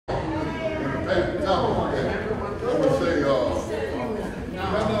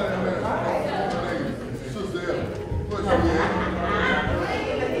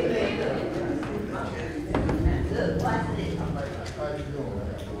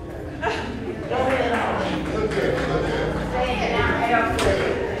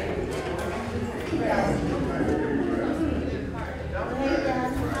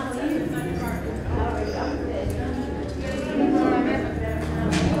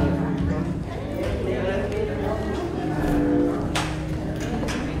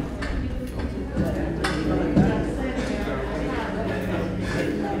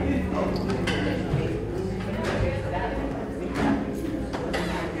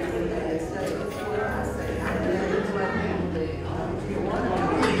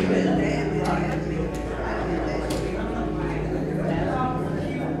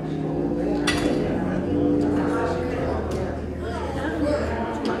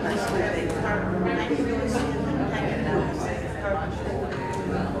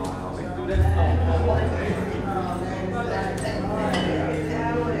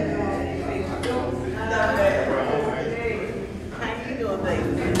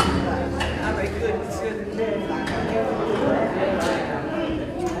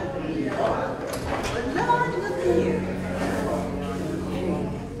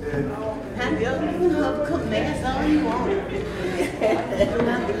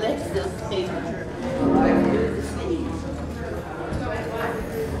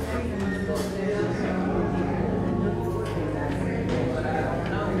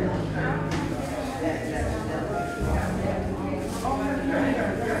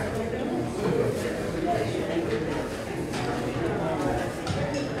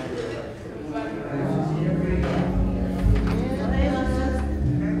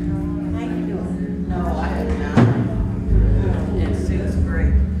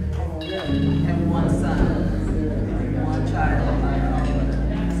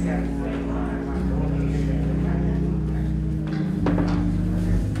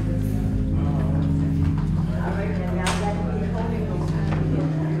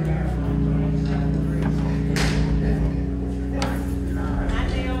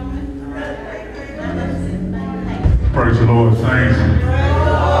Praise the Lord, saints.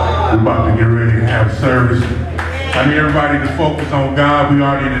 We're about to get ready to have service. I need everybody to focus on God. We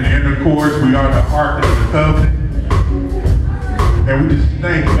are in the inner courts. We are the Ark of the Covenant. And we just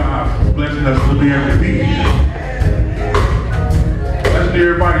thank God for blessing us to be able to be here. Let's need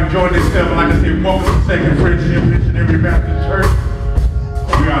everybody join this seven. Like I said, welcome to Second Friendship Missionary Baptist Church.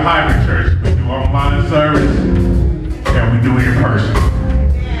 We are a hybrid church. We do online service and we do it in person.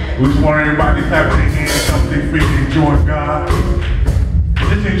 We just want everybody to clap their hands, something free to enjoy God.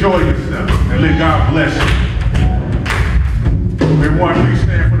 Just enjoy yourself and let God bless you. Everyone, please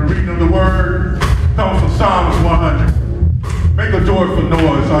stand for the reading of the word. Comes from Psalms 100. Make a joyful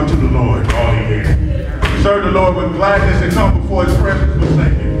noise unto the Lord, all ye hear. Serve the Lord with gladness and come before his presence with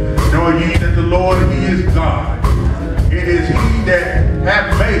singing. Know ye that the Lord, he is God. It is he that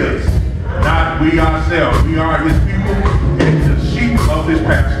hath made us, not we ourselves. We are his people and the sheep of his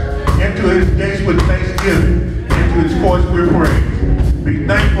pasture. Into his gates with thanksgiving, into his courts with praise. Be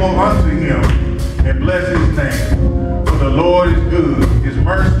thankful unto him and bless his name. For the Lord is good, his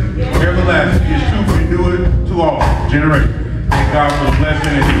mercy everlasting, his truth endureth to all generations. Thank God for the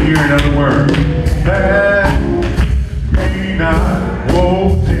blessing and the hearing of the word. That be not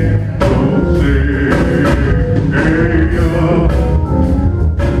woven no Savior.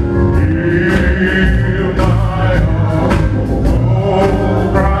 Hear my humble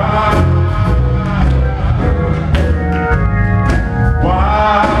cry.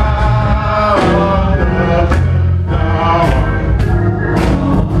 Why dost thou do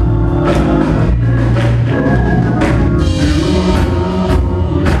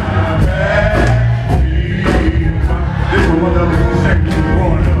not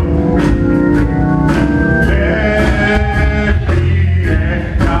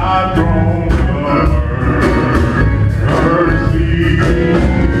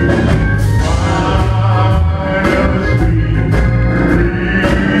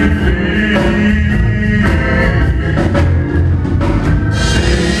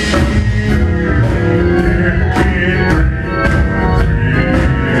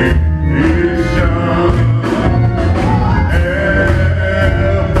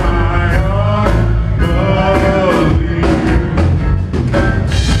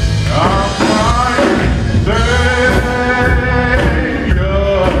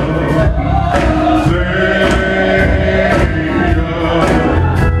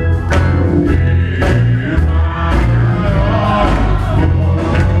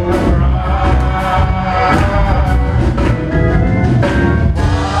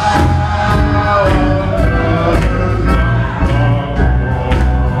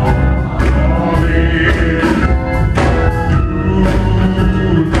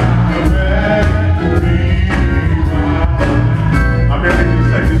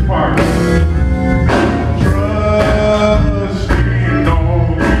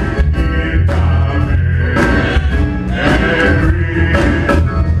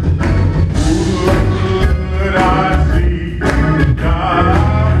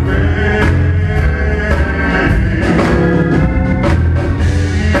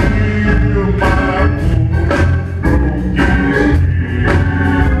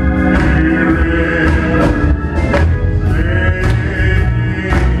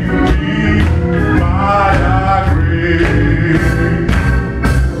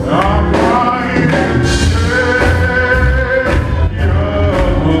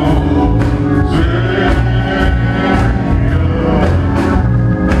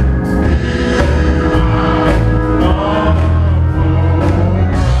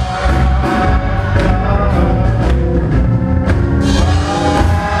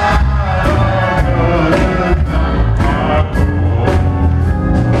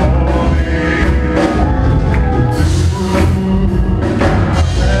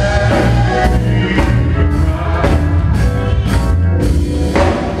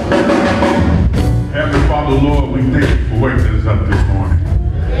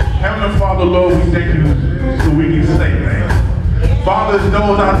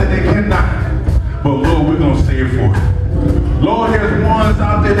they cannot. But Lord, we're going to say it for you. Lord, there's ones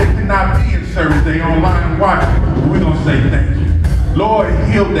out there that cannot be in service. They online and watching. We're going to say thank you. Lord,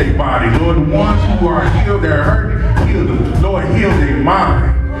 heal their body. Lord, the ones who are healed, they're hurting, heal them. Lord, heal their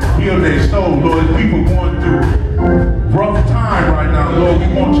mind. Heal their soul. Lord, people going through rough time right now. Lord, we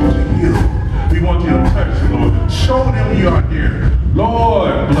want you to heal. We want you to touch, Lord. Show them you are there.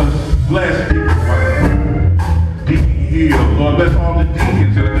 Lord, bless Deacon. Deacon heal. Lord, bless all the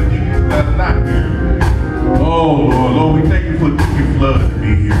deacons and the deacons that are not here. Oh, Lord, we thank you for Deacon Flood to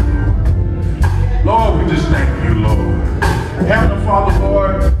be here, Lord. Lord, we just thank you, Lord. Heavenly Father,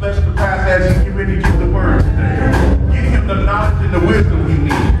 Lord, bless the pastor as he get ready to give the word today. Give him the knowledge and the wisdom he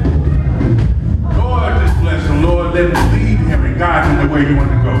needs. Lord, just bless him. Lord, let him lead him and guide him the way you want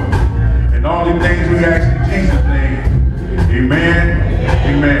to go. And all these things we ask in Jesus' name.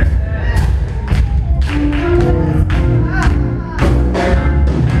 Amen. Amen.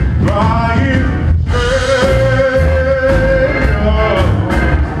 Oh,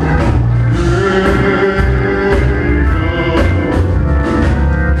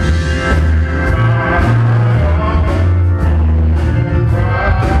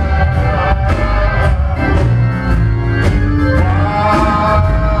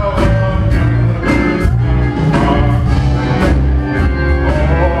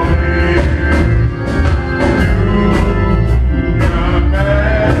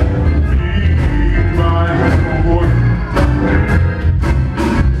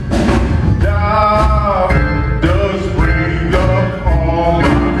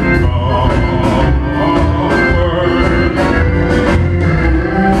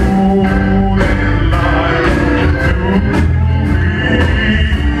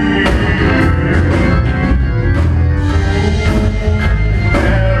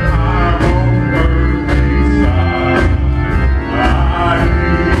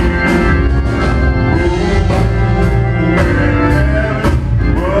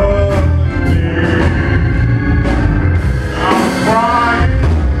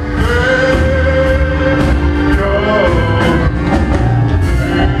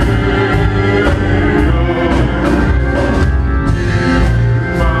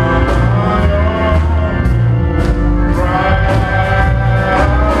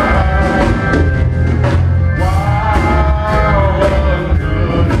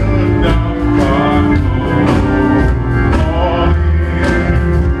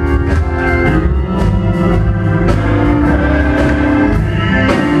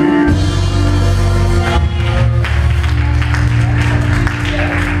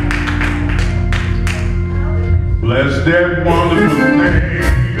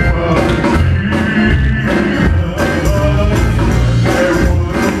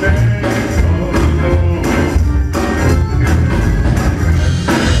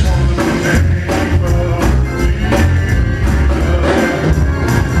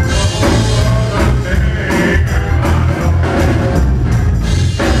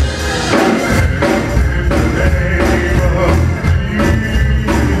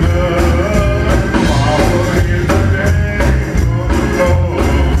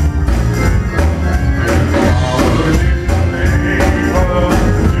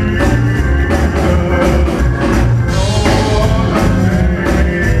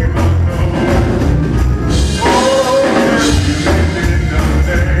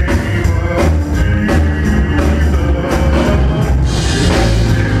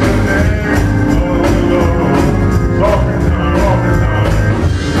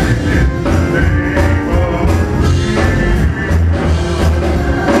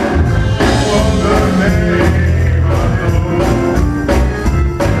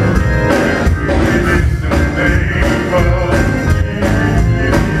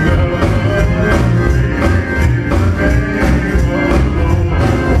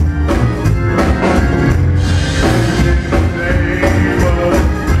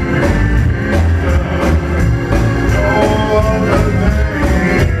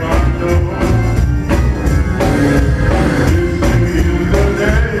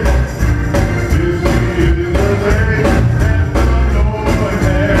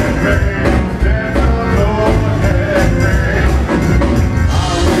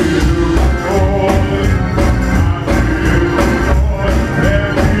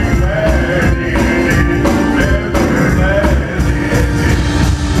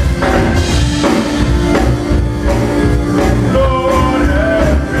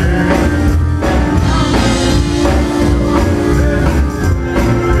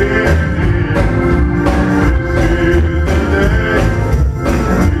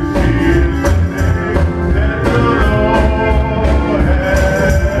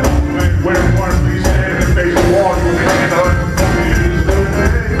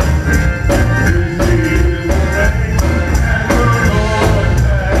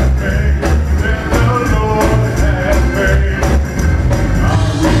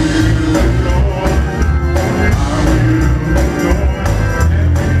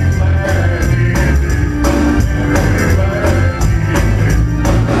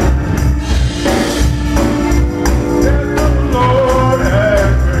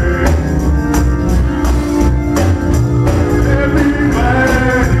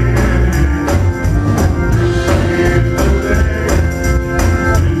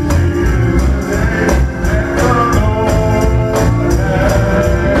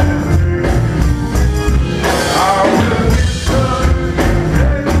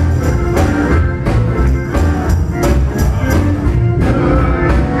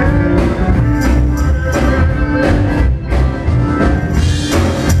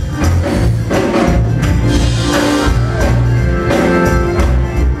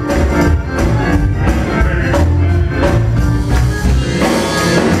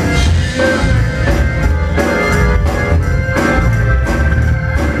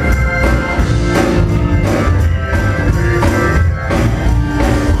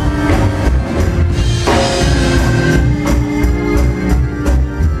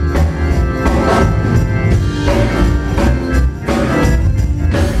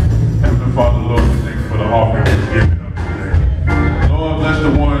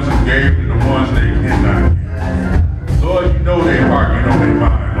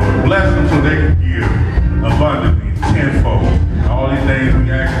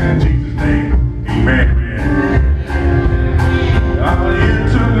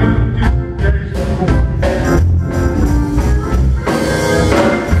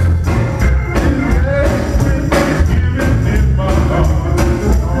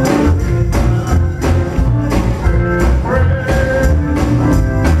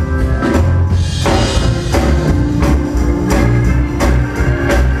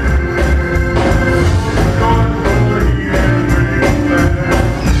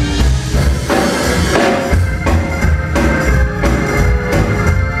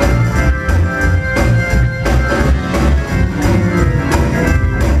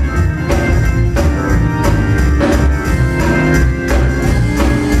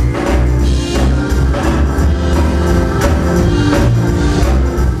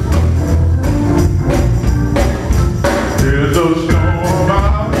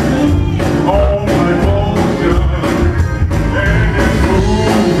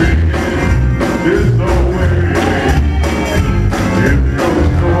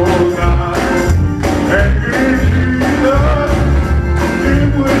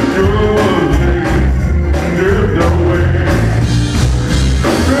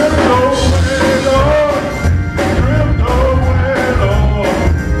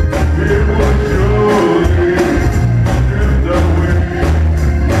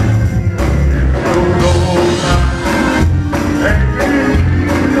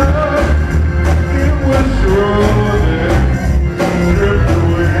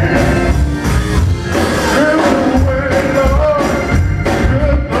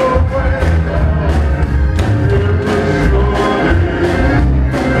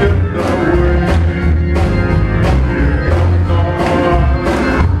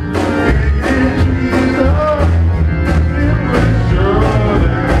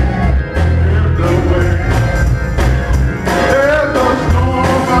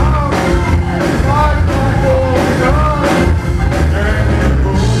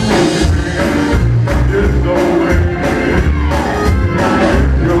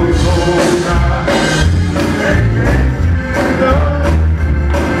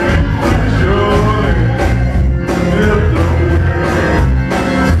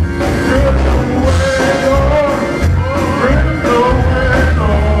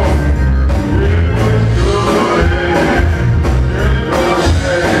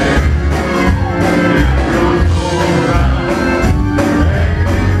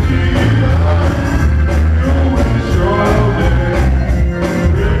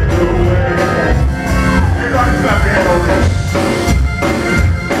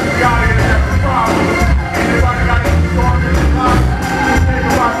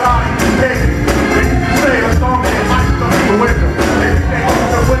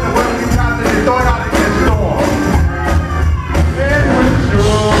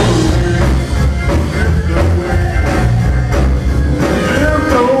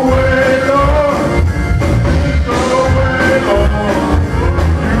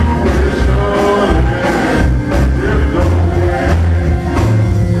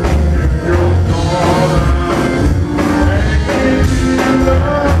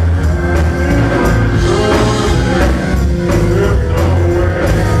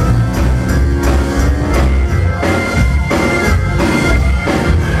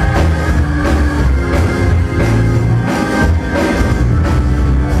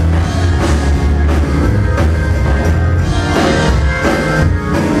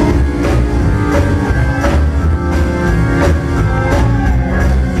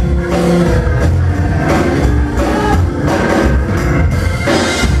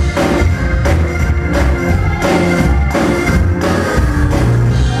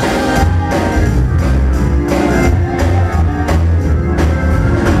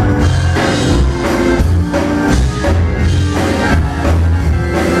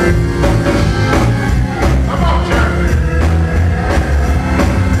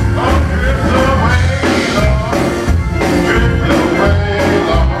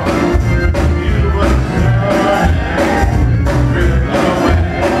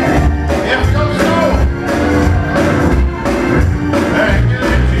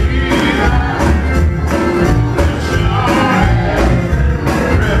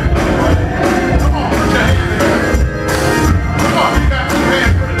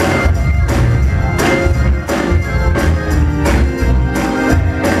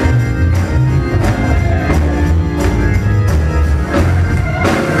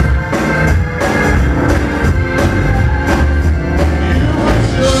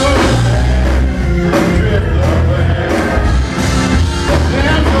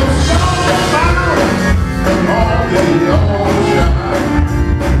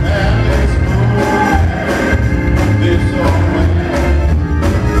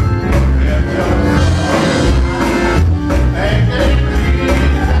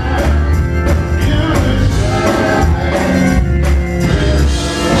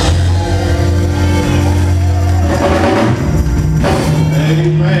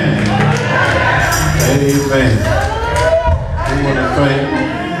 Amen. We want to thank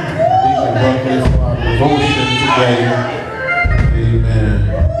Deacon Buckley for our devotion today. Amen.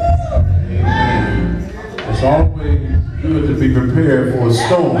 Amen. It's always good to be prepared for a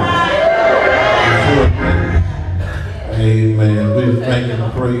storm. Amen. We're thanking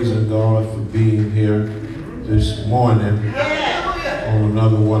and praising God for being here this morning on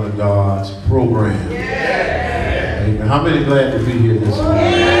another one of God's programs. Amen. How many glad to be here this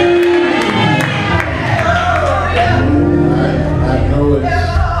morning?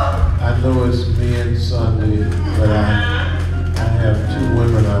 I know it's Men's Sunday, but I have two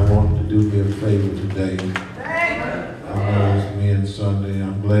women I want to do me a favor today. I know it's Men's Sunday.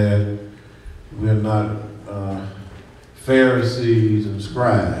 I'm glad we're not Pharisees and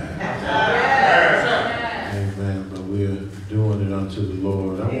scribes. Amen. But we're doing it unto the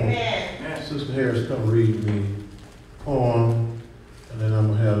Lord. I want Sister Harris come read me a poem, and then I'm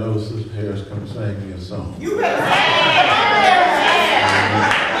going to have the other Sister Harris come sing me a song. You better sing.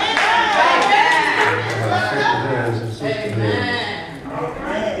 Sister Harris and Sister Harris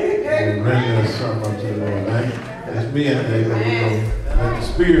will render us something unto the Lord. It's me and they, but we're going to let the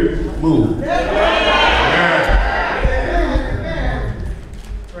Spirit move.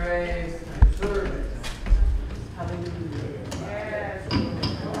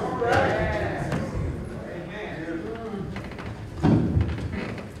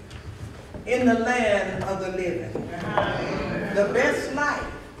 In the land of the living, the best life,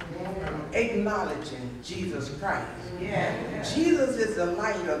 acknowledging Jesus Christ. Jesus is the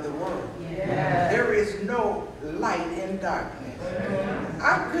light of the world. There is no light in darkness.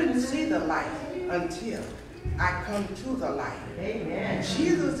 I couldn't see the light until I come to the light.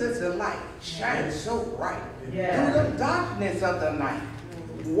 Jesus is the light, shines so bright through the darkness of the night.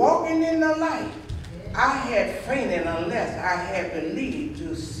 Walking in the light, I had fainted unless I had believed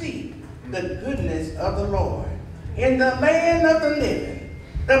to see the goodness of the Lord. In the land of the living,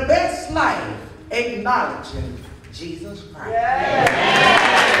 the best life, acknowledging Jesus Christ. Is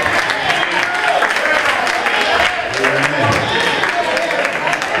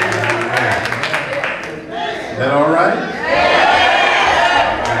that all right?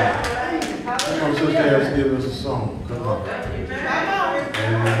 Come on, Sister Harris, give us a song. Come on.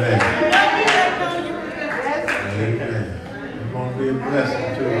 Amen. Amen. It's going to be a blessing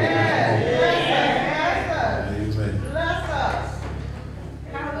to us this morning. Amen. Bless us.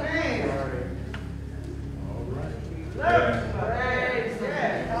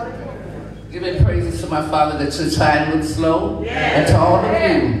 Giving praises to my Father that your time looks slow, and to all of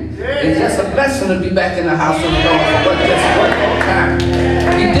you. It's just a blessing to be back in the house of the Lord, but just one more time.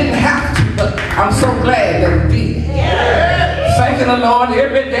 You didn't have to, but I'm so glad that we be. Thanking the Lord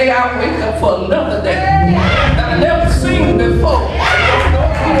every day I wake up for another day that I never seen before. I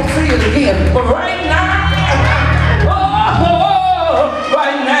don't see it again, but right now,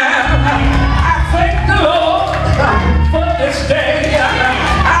 right now, I thank the Lord for this day.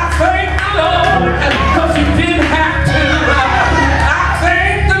 I thank the Lord because He didn't have to. I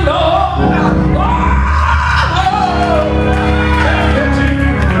thank the Lord.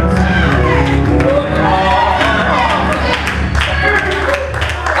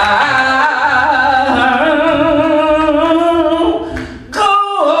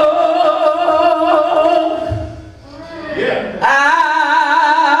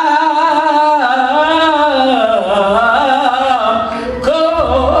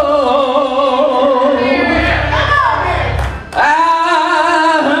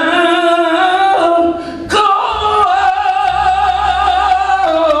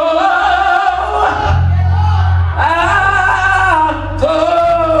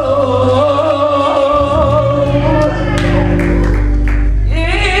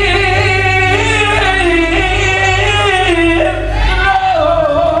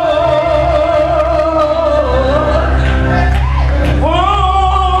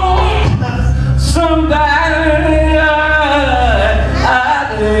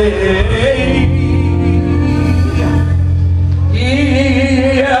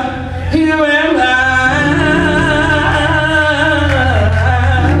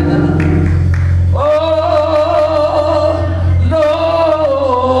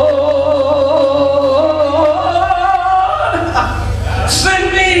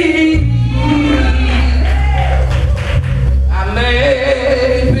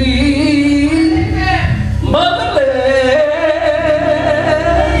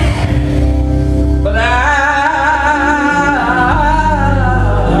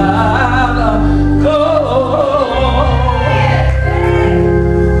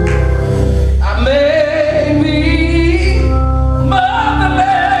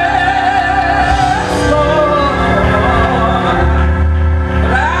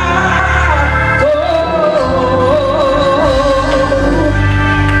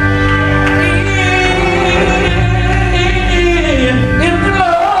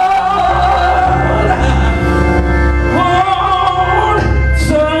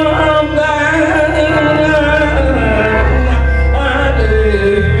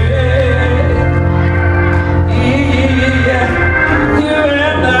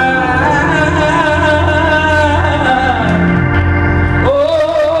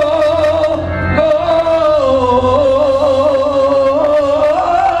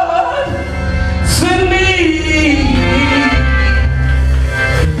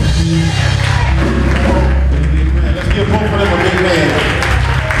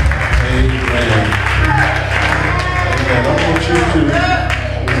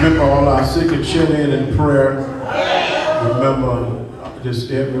 our sick and shed in prayer. Remember, just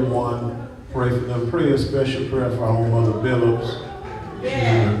everyone, pray for them. Pray a special prayer for our own Mother Billups. She's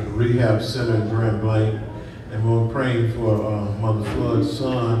in a rehab center in Grand Blanc. And we're praying for Mother Flood's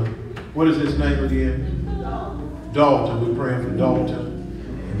son. What is his name again? Dalton. We're praying for Dalton.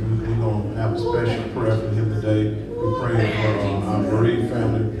 And we're going to have a special prayer for him today. We're praying for our bereaved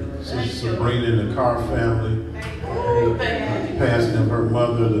family, Sister Sabrina and the Carr family. Passing of her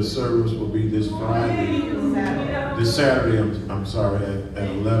mother. The service will be this Saturday, I'm sorry, at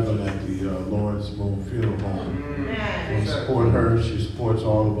 11 at the Lawrence Moon Funeral Home. We support her. She supports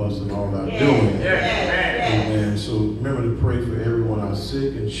all of us and all our doing. Amen. So remember to pray for everyone our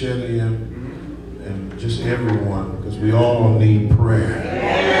sick and shed in, and just everyone, because we all need prayer.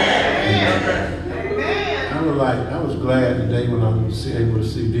 Amen. I was glad today when I was able to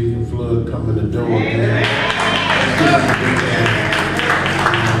see Deacon Flood come in the door again. And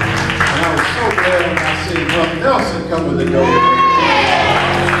I was so glad when I see Brother Nelson come in the door.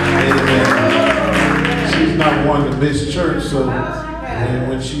 Amen. She's not one to miss church, so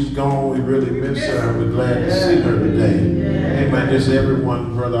when she's gone, we really miss her. We're glad to see her today. Amen. Just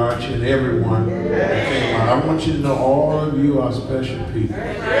everyone, Brother Archie and everyone that came out. I want you to know all of you are special people.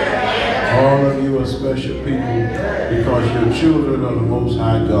 All of you are special people because you're children of the Most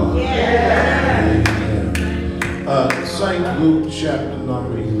High God. Amen. St. Luke chapter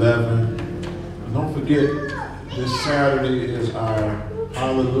number 11. Don't forget, this Saturday is our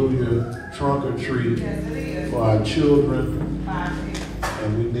Hallelujah trunk or treat for our children.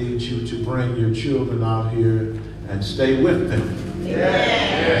 And we need you to bring your children out here and stay with them.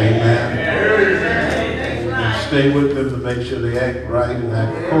 Amen. And stay with them to make sure they act right and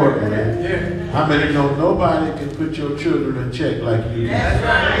act accordingly. How many know nobody can put your children in check like you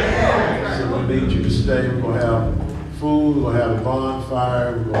can? So we need you to stay. We're going to have food, we're going to have a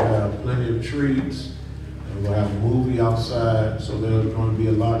bonfire, we're going to have plenty of treats, and we're going to have a movie outside. So there's going to be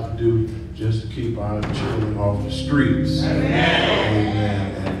a lot to do just to keep our children off the streets.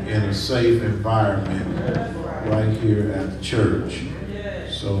 Amen. And in a safe environment right here at the church.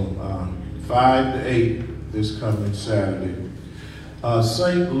 So 5 to 8 this coming Saturday.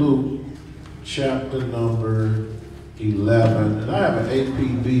 St. Luke chapter number 11. And I have an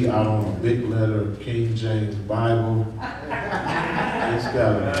APB out on a big letter King James Bible. It's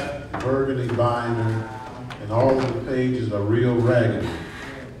got a burgundy binder and all of the pages are real raggedy.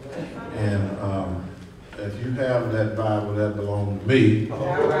 And if you have that Bible, that belongs to me.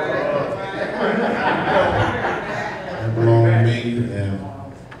 That belongs to me, and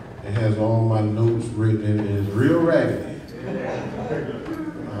it has all my notes written in it. It's real raggedy.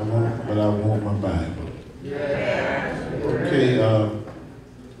 But I want my Bible. Okay,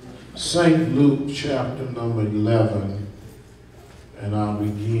 St. Luke chapter number 11, and I'll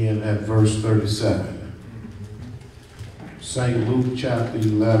begin at verse 37. St. Luke chapter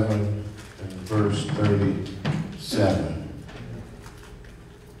 11 and verse 37.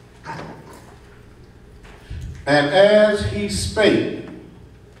 And as he spake,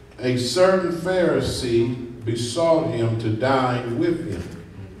 a certain Pharisee besought him to dine with him.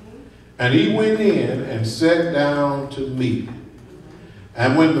 And he went in and sat down to meat.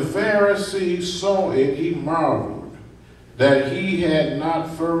 And when the Pharisee saw it, he marveled that he had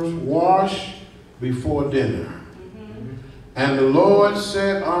not first washed before dinner. And the Lord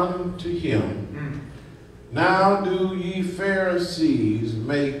said unto him, Now do ye Pharisees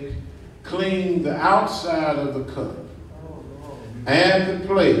make clean the outside of the cup and the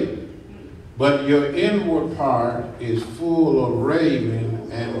plate, but your inward part is full of raving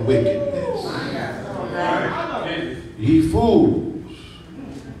and wickedness. Ye fools,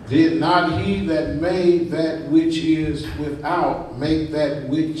 did not he that made that which is without make that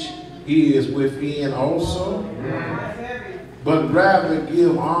which is within also? But rather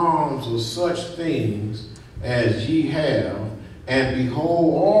give alms of such things as ye have, and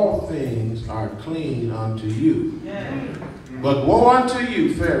behold, all things are clean unto you. But woe unto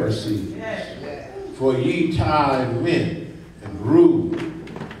you, Pharisees, for ye tithe mint and rue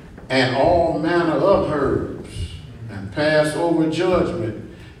and all manner of herbs, and pass over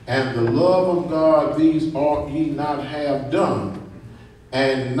judgment, and the love of God, these ought ye not have done,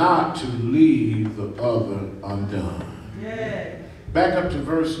 and not to leave the other undone. Back up to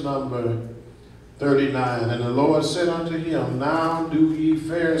verse number 39. And the Lord said unto him, Now do ye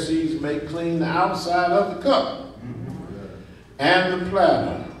Pharisees make clean the outside of the cup and the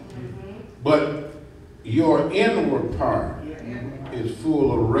platter, but your inward part is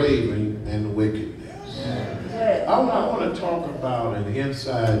full of raving and wickedness. I want to talk about an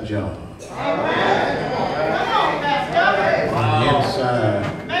inside job.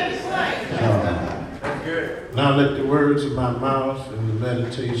 Inside Now let the words of my mouth and the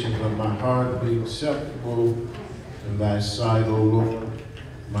meditations of my heart be acceptable in thy sight, O Lord,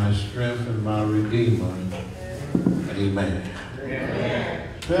 my strength and my redeemer. Amen. Amen.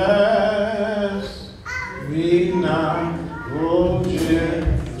 Pass me not, O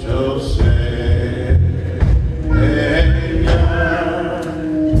gentle Savior,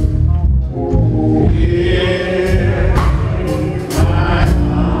 hear my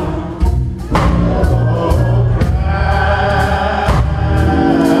humble cry.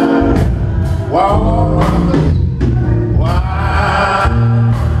 While all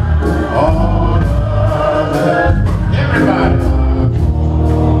others, everybody.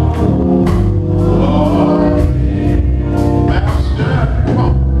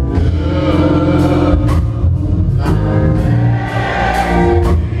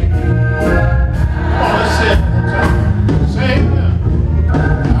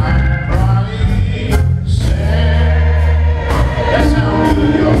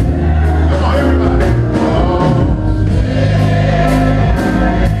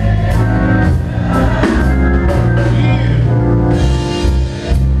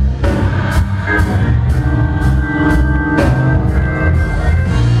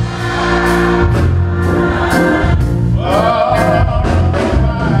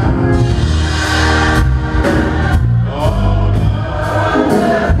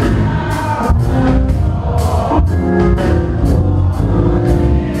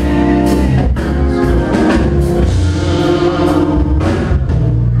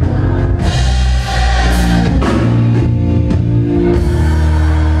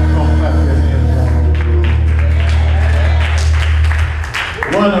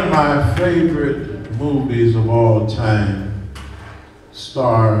 One of my favorite movies of all time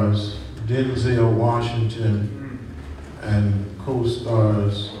stars Denzel Washington and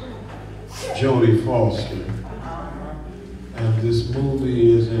co-stars Jodie Foster. And this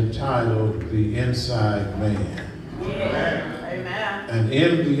movie is entitled The Inside Man. Amen. And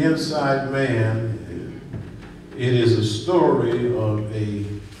in The Inside Man, it is a story of a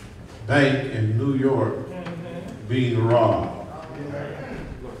bank in New York being robbed.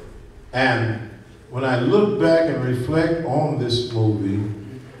 And when I look back and reflect on this movie,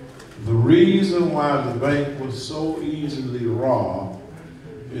 the reason why the bank was so easily robbed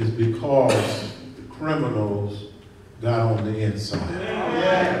is because the criminals got on the inside.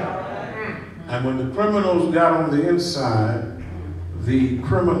 And when the criminals got on the inside, the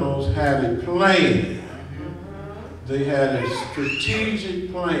criminals had a plan. They had a strategic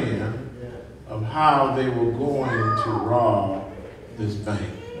plan of how they were going to rob this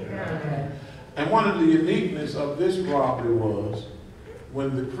bank. And one of the uniqueness of this robbery was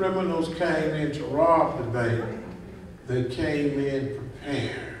when the criminals came in to rob the bank, they came in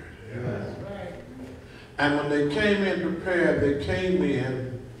prepared. And when they came in prepared, they came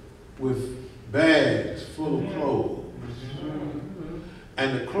in with bags full of clothes.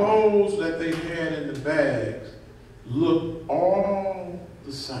 And the clothes that they had in the bags looked all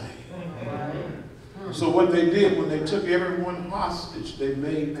the same. So what they did when they took everyone hostage, they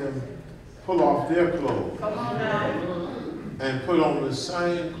made them pull off their clothes and put on the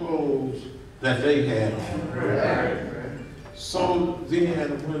same clothes that they had on. So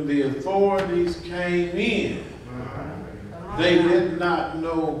then when the authorities came in, they did not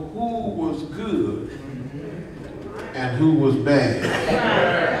know who was good and who was bad,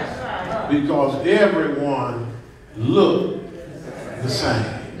 because everyone looked the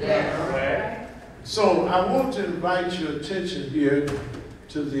same. So I want to invite your attention here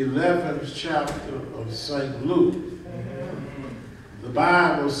to the 11th chapter of St. Luke. The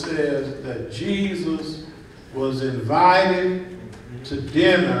Bible says that Jesus was invited to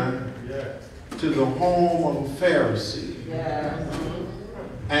dinner to the home of a Pharisee.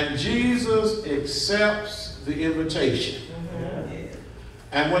 And Jesus accepts the invitation.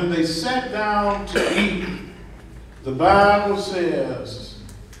 And when they sat down to eat, the Bible says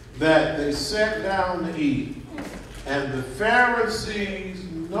that they sat down to eat, and the Pharisees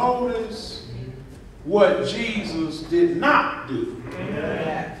noticed what Jesus did not do.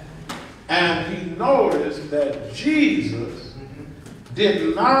 And he noticed that Jesus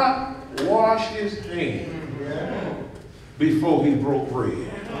did not wash his hands before he broke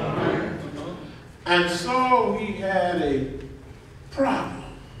bread. And so he had a problem.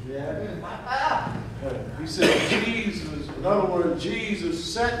 He said Jesus, in other words,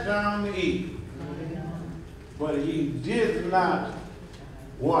 Jesus sat down to eat, but he did not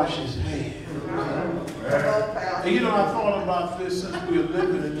wash his hands. And you know, I thought about this since we are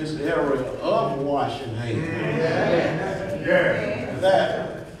living in this era of washing hands.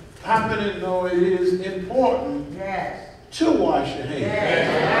 That how many know it is important to wash your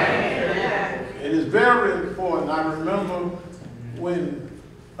hands? It is very important. I remember when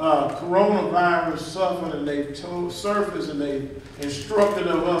coronavirus suffered and they surfaced and they instructed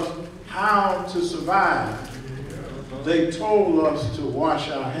of us how to survive. They told us to wash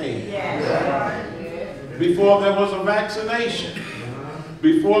our hands. Before there was a vaccination,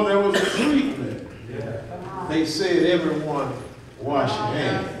 before there was a treatment, they said everyone wash your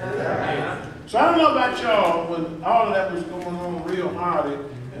hands. So I don't know about y'all, when all of that was going on real hard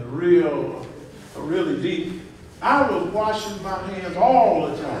and really deep, I was washing my hands all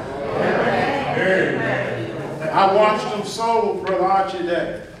the time. I washed them so, Brother Archie,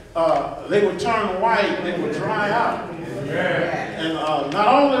 that they would turn white, they would dry out. And not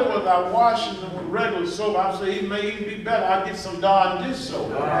only was I washing them with regular soap, I say it may even be better, I'd get some Dawn dish soap.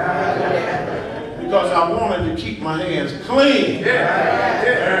 Because I wanted to keep my hands clean.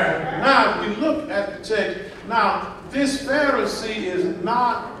 Now, if we look at the text, now, this Pharisee is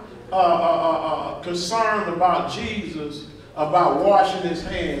not concerned about Jesus, about washing his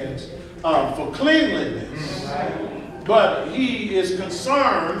hands for cleanliness. But he is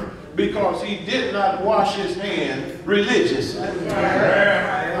concerned because he did not wash his hands religiously.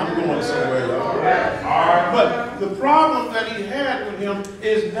 I'm going somewhere, y'all. But the problem that he had with him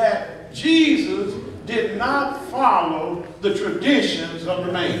is that Jesus did not follow the traditions of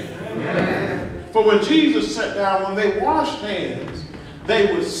the man. For when Jesus sat down, when they washed hands,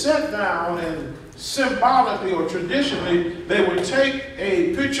 they would sit down and symbolically or traditionally, they would take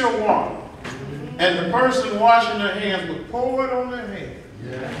a pitcher of water and the person washing their hands would pour it on their hand.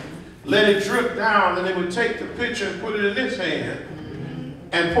 Let it drip down, and they would take the pitcher and put it in this hand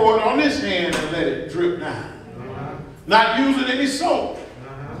and pour it on this hand and let it drip down. Not using any soap,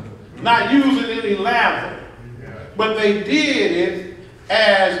 not using any lather, but they did it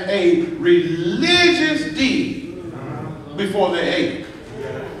as a religious deed before they ate.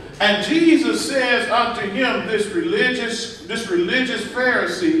 And Jesus says unto him, this religious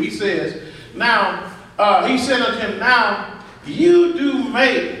Pharisee, he says, he said unto him, now you do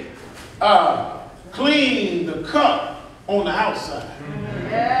make clean the cup on the outside.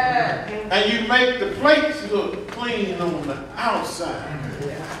 And you make the plates look clean on the outside.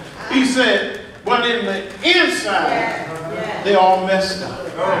 He said, but in the inside, they all messed up.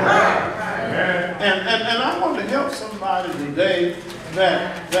 And I want to help somebody today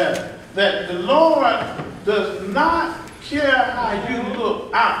that the Lord does not care how you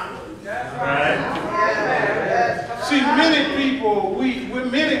look outward. See, many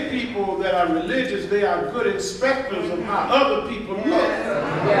people that are religious, they are good inspectors of how other people look.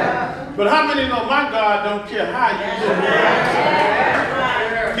 But how many know my God don't care how you look?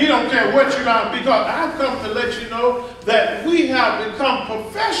 He don't care what you are, because I've come to let you know that we have become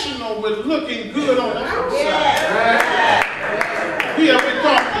professional with looking good on the outside. We have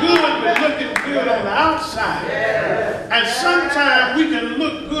become good with looking good on the outside. And sometimes we can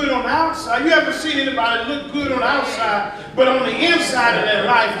look good on the outside. You ever seen anybody look good on the outside, but on the inside of their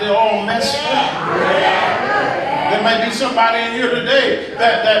life, they're all messed up? There may be somebody in here today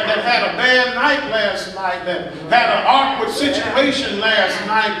that had a bad night last night, that had an awkward situation last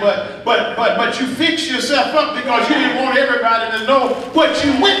night, but you fixed yourself up because you didn't want everybody to know what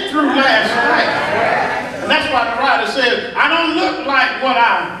you went through last night. And that's why the writer says, I don't look like what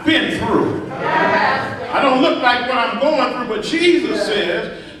I've been through. I don't look like what I'm going through. But Jesus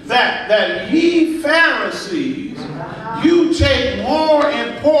says that ye Pharisees, you take more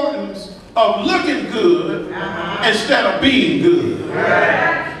importance of looking good instead of being good.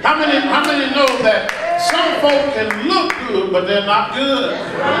 How many know that some folk can look good, but they're not good?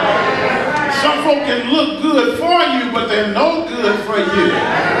 Some folk can look good for you, but they're no good for you.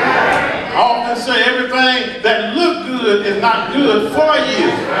 I often say everything that look good is not good for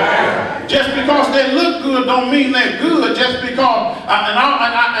you. Just because they look good don't mean they're good. Just because, and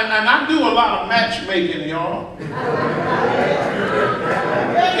I do a lot of matchmaking, y'all.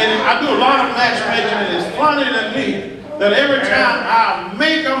 And I do a lot of matchmaking, and it's funny to me that every time I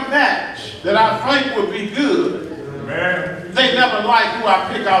make a match that I think would be good, they never like who I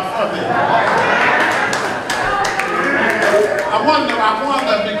pick out for them. I wonder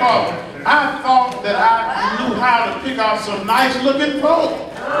because I thought that I knew how to pick out some nice looking folks.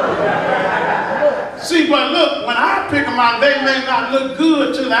 See, but look, when I pick them out, they may not look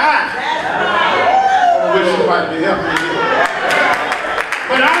good to the eye. I wish somebody could help me here.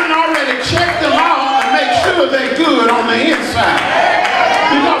 But I done already checked them out and make sure they're good on the inside.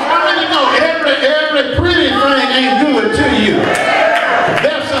 Because how many know every pretty thing ain't good to you?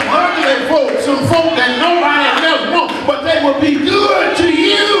 There's some ugly folks, some folk that nobody else wants, but they will be good to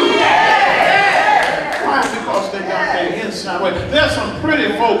you. inside way. There's some pretty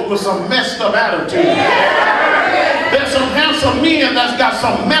folks with some messed up attitudes. There's some handsome men that's got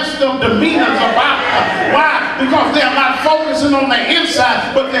some messed up demeanors about them. Why? Because they're not focusing on their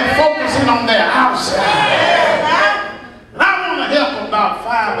inside, but they're focusing on their outside. And I want to help about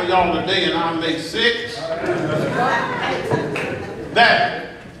 5 of y'all today, and I'll make 6. That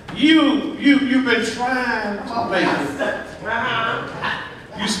you've been trying to make it.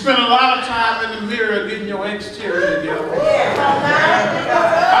 You spend a lot of time in the mirror getting your exterior together. I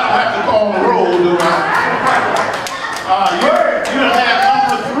don't have to call the roll, do I? You done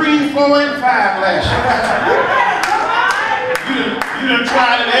had number 3, 4, and 5 last year. You done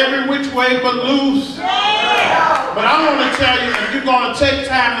tried it every which way but loose. But I want to tell you, if you're going to take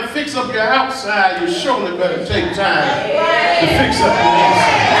time to fix up your outside, you surely better take time to fix up your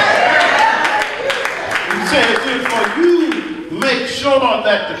inside. He says, if for you, make sure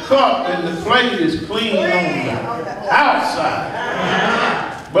that the cup and the plate is clean on the outside,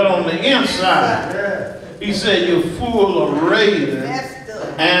 but on the inside, he said, you're full of raving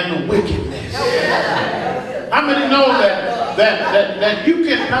and wickedness. How many know that you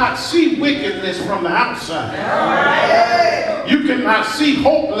cannot see wickedness from the outside? You cannot see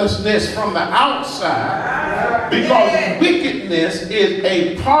hopelessness from the outside, because wickedness is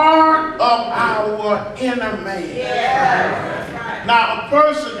a part of our inner man. Now,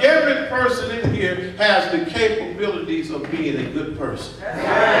 every person in here has the capabilities of being a good person.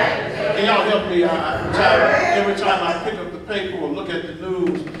 Can y'all help me? Every time I pick up the paper or look at the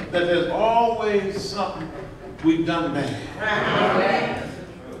news, that there's always something we've done bad.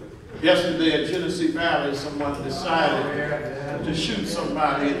 Yesterday at Genesee Valley, someone decided to shoot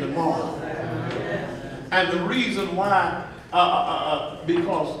somebody in the mall. And the reason why,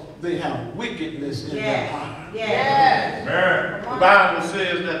 because they have wickedness in their heart. The Bible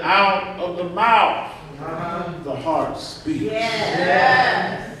says that out of the mouth, the heart speaks.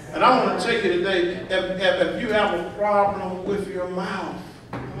 And I want to take you today, if you have a problem with your mouth,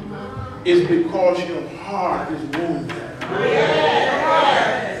 it's because your heart is wounded.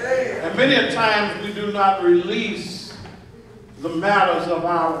 And many times we do not release the matters of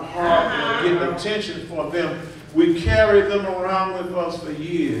our heart and get attention for them. We carry them around with us for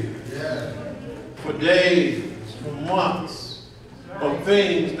years, for days, for months, of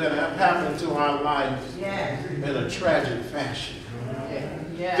things that have happened to our lives in a tragic fashion.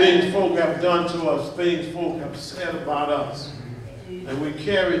 Things folk have done to us, things folk have said about us. And we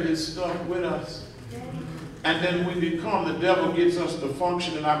carry this stuff with us. And then we become, the devil gets us to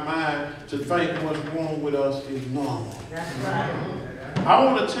function in our mind to think what's wrong with us is normal. That's right. I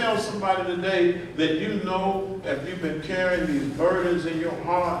want to tell somebody today that you know, if you've been carrying these burdens in your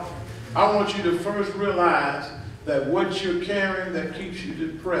heart, I want you to first realize that what you're carrying that keeps you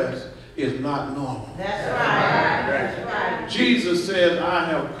depressed is not normal. That's right. That's right. Jesus said, I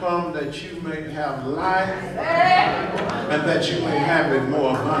have come that you may have life and that you may have it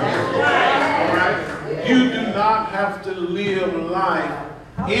more abundantly. All right? You do not have to live life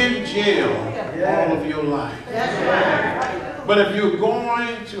in jail all of your life. That's right. But if you're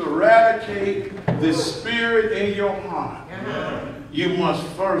going to eradicate the spirit in your heart, you must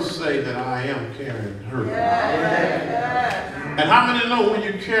first say that I am carrying hurt. And how many know when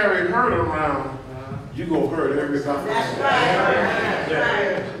you carry hurt around, you go hurt everybody?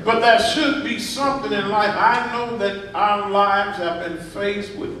 But there should be something in life. I know that our lives have been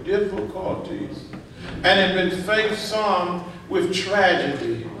faced with difficulties and have been faced some with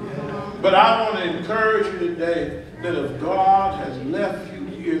tragedy. But I want to encourage you today that if God has left you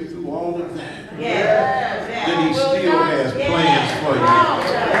here through all of that, then he still has plans for you.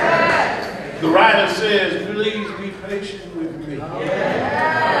 The writer says, please be patient with me.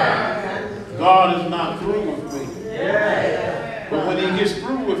 God is not through with me. But when he gets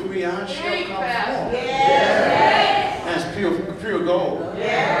through with me, I shall come forth as pure gold.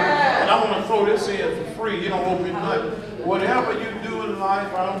 And I want to throw this in for free. You don't owe me nothing. Whatever you do in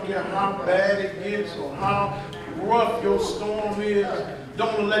life, I don't care how bad it gets or how rough your storm is,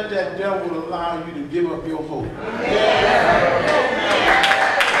 don't let that devil allow you to give up your hope. I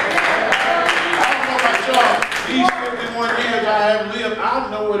don't know about y'all, these 51 years I have lived, I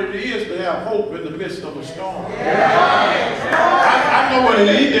know what it is to have hope in the midst of a storm. I know what it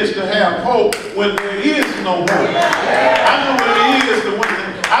is to have hope when there is no hope.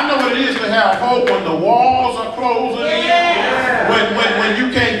 I know what it is to have hope when the walls are closing in. When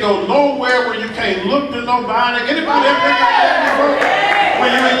you can't go nowhere, when you can't look to nobody. Anybody ever been like that before? When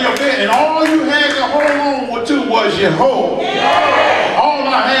you're in your bed and all you had to hold on to was your hope. All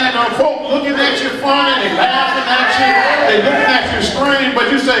I had of folk looking looking at you funny, they laughing at you, they looking at you strange,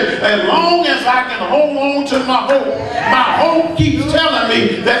 but you say, as long as I can hold on to my hope keeps telling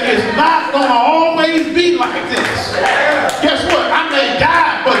me that it's not going to always be like this. Guess what? I may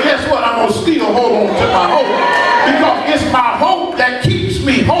die, but guess what? I'm going to still hold on to my hope. Because it's my hope that keeps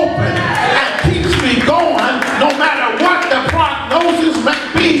me hoping and keeps me going. No matter what the prognosis may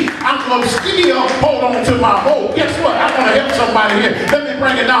be, I'm going to still hold on to my hope. Guess what? I want to help somebody here. Let me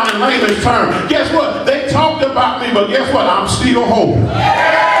bring it down in layman's terms. Guess what? They talked about me, but guess what? I'm still hoping.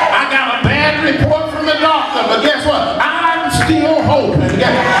 I got a bad report from the doctor, but guess what? I'm still hoping.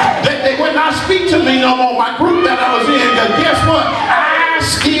 They would not speak to me no more, my group that I was in, because guess what? I'm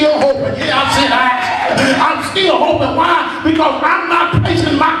still hoping. Yeah, I said I'm still hoping. Why? Because I'm not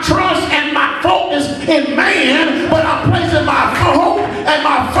placing my trust and my focus in man, but I'm placing my hope and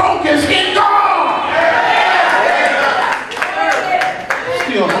my focus in God.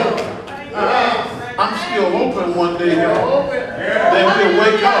 Still hoping. I'm still hoping one day, y'all, that we'll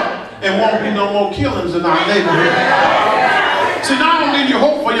wake up and won't be no more killings in our neighborhood. See, not only do you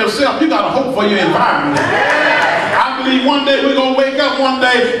hope for yourself, you got to hope for your environment. I believe one day we're going to wake up one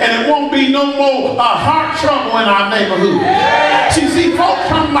day and it won't be no more heart trouble in our neighborhood. See, folks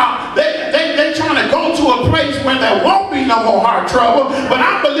talking about, they trying to go to a place where there won't be no more heart trouble, but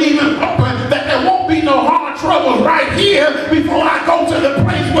I believe in hoping that there won't be no heart trouble right here before I go to the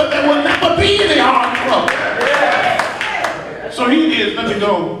place where there will never be any heart trouble. So he did, let me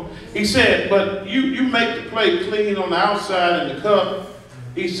go. He said, but you make the plate clean on the outside and the cup.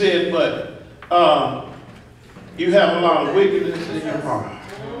 He said, but you have a lot of wickedness in your heart.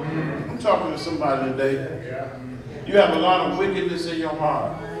 I'm talking to somebody today. You have a lot of wickedness in your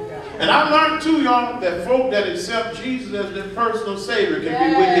heart. And I learned too, y'all, that folk that accept Jesus as their personal Savior can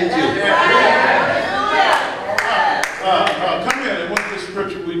be wicked too. Come here, what's the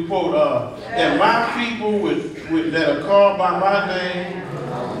scripture we quote? And my people that are called by my name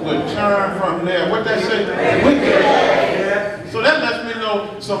would turn from there. What that say? Wicked. So that lets me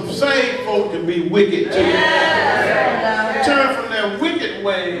know some saved folk can be wicked too. Turn from their wicked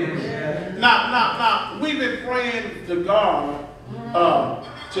ways. Now, we've been praying to God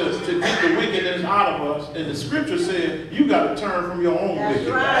to get the wickedness out of us. And the scripture said, you got to turn from your own wickedness.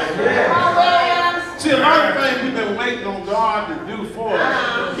 See, a lot of things we've been waiting on God to do for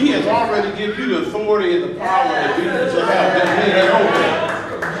us. He has already given you the authority and the power to have dominion over.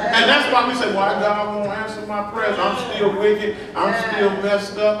 And that's why we say, why God won't answer my prayers? I'm still wicked. I'm still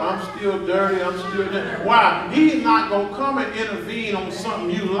messed up. I'm still dirty. I'm still dirty. Why? He's not going to come and intervene on something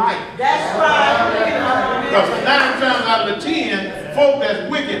you like. That's right. Because 9 times out of the 10, folk that's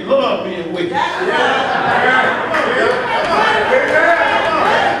wicked love being wicked.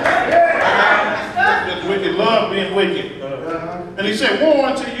 That's wicked love being wicked. And he said, woe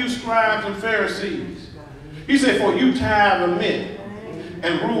unto you, scribes and Pharisees. He said, for you tithe of mint,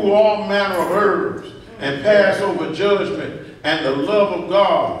 and rule all manner of herbs, and pass over judgment and the love of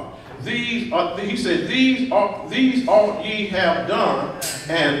God. He said, these ought ye have done,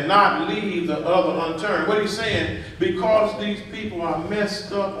 and not leave the other unturned. What he's saying, because these people are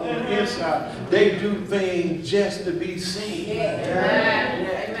messed up on the inside, they do things just to be seen.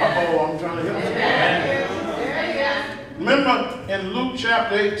 Uh-oh, I'm trying to help you. Remember in Luke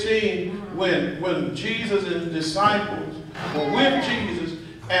chapter 18, when Jesus and his disciples were with Jesus,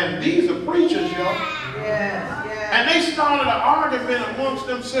 and these are preachers, y'all. And they started an argument amongst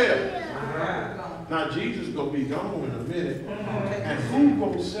themselves. Now Jesus is going to be gone in a minute. And who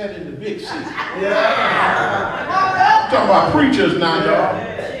going to sit in the big seat? I'm talking about preachers now, y'all.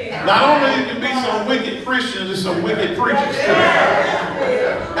 Not only can be some wicked Christians, there's some wicked preachers too.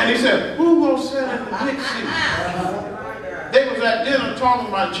 And he said, who going to sit in the big seat? They was at dinner talking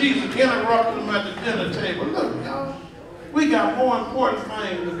about Jesus, interrupting them at the dinner table. Look, y'all. We got more important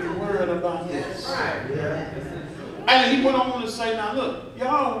things to be worried about this. And he went on to say, now look,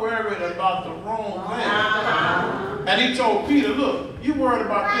 y'all worried about the wrong thing. And he told Peter, look, you worried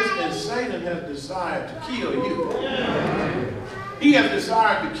about this, and Satan has decided to kill you. He has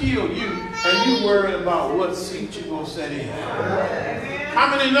decided to kill you, and you worried about what seat you're going to sit in. How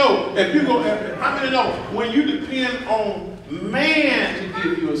many know, how many know when you depend on man to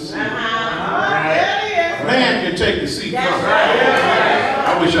give you a seat, man can take the seat from you.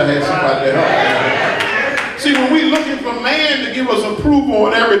 I wish I had somebody to help me. See, when we're looking for man to give us approval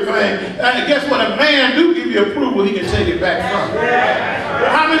and everything, and guess what? If man do give you approval, he can take it back from you.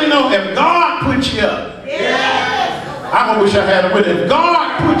 How many know if God put you up? I gonna wish I had it with it. If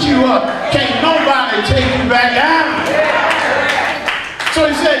God put you up, can't nobody take you back down. So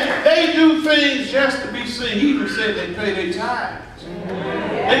he said, they do things just to be seen. He even said they pay their tithes.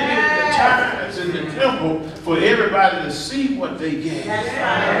 They give the signs in the temple for everybody to see what they gave.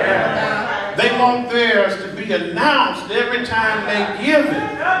 They want theirs to be announced every time they give it,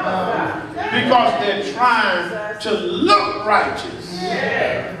 because they're trying to look righteous,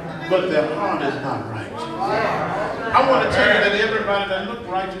 but their heart is not righteous. I want to tell you that everybody that looks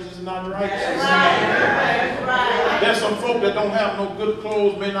righteous is not righteous. There's some folk that don't have no good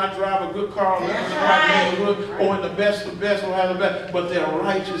clothes, may not drive a good car, live in the right neighborhood, or in the best, or have the best, but they're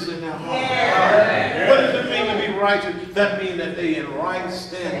righteous in their heart. What does it mean to be righteous? That means that they're in right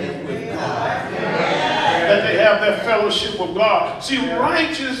standing with God. That they have their fellowship with God. See,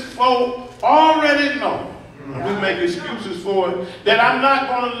 righteous folk already know. We make excuses for it, that I'm not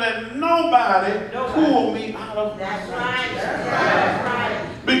going to let nobody pull me out of my righteousness.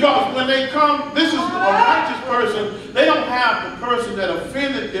 Because when they come, this is a righteous person, they don't have the person that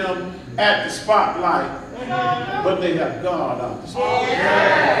offended them at the spotlight, but they have God on the spotlight.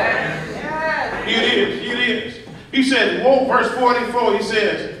 It is. He said, whoa, verse 44, he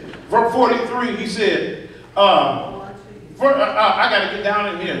says, verse 43, he said, I got to get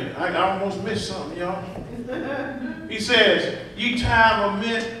down in here. I almost missed something, y'all. He says, ye time of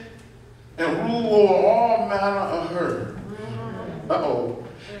men and rule over all manner of herd.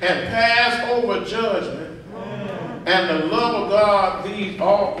 And pass over judgment, and the love of God these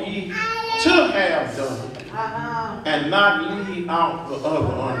all ye to have done, and not leave out the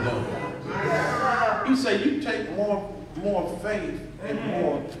other undone. He said, you take more faith and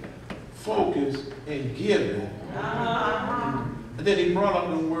more focus in giving. And then he brought up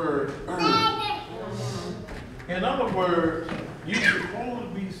the word earn. In other words, you're supposed to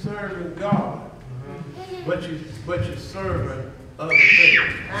be serving God, but you're serving other things.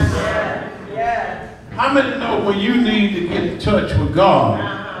 How many know when you need to get in touch with God,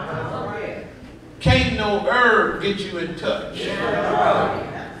 can't no herb get you in touch?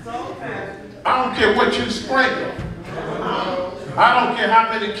 I don't care what you sprinkle. I don't care how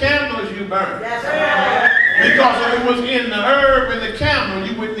many candles you burn. Because if it was in the herb and the candle,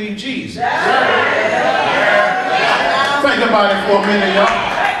 you would need Jesus. Think about it for a minute, y'all.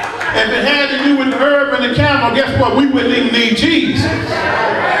 If it had to do with the herb and the candle, guess what? We wouldn't even need Jesus.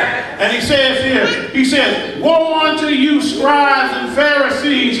 And he says here, he says, woe unto you, scribes and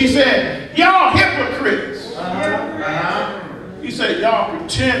Pharisees. He said, y'all hypocrites. He said, y'all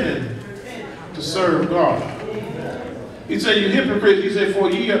pretending to serve God. He said, you hypocrites. He said, for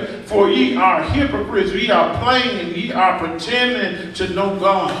ye are hypocrites. Ye are playing. Ye are pretending to know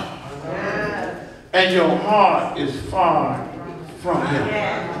God. And your heart is far from him.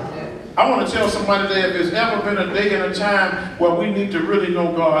 I want to tell somebody today, if there's ever been a day and a time where we need to really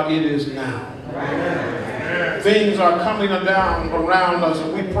know God, it is now. Things are coming down around us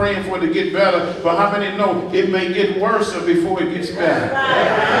and we're praying for it to get better, but how many know it may get worse before it gets better?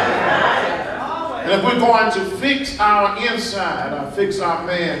 And if we're going to fix our inside, or fix our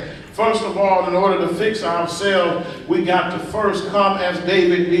man, first of all, in order to fix ourselves, we got to first come as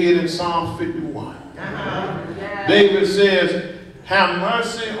David did in Psalm 51. David says, have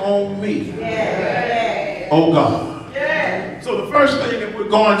mercy on me, oh God. So the first thing that we're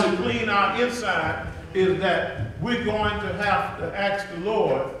going to clean our inside is that we're going to have to ask the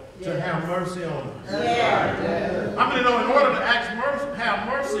Lord to have mercy on us. How many know in order to have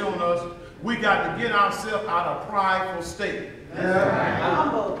mercy on us, we got to get ourselves out of prideful state.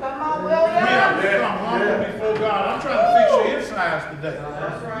 Humble. Come on, We have to become humble before God. I'm trying to fix your insides today.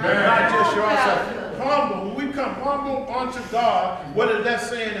 Not just your outside. Humble. When we come humble unto God, what is that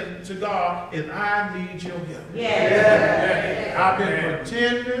saying to God? Is I need your help. I've been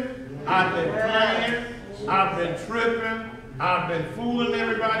pretending. I've been playing. I've been tripping. I've been fooling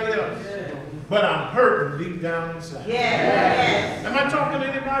everybody else. But I'm hurting deep down inside. Am I talking to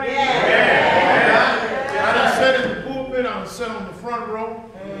anybody? I done sat in the pulpit. I done sat on the front row.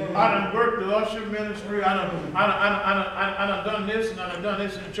 I done worked the usher ministry. I done done this and I done done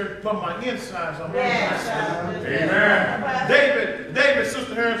this in the church. But my insides are Amen. David,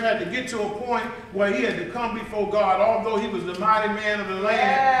 Sister Harris, had to get to a point where he had to come before God. Although he was the mighty man of the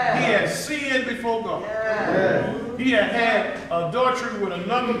land, he had sinned before God. He had had adultery with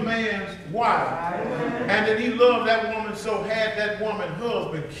another man's wife. And then he loved that woman, so had that woman's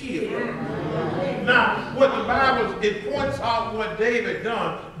husband killed. Now, what the Bible, it points out what David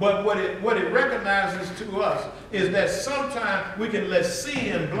done, but what it recognizes to us is that sometimes we can let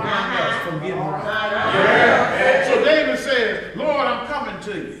sin blind us from getting right. So David says, Lord, I'm coming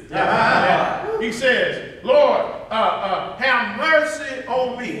to you. He says, Lord, have mercy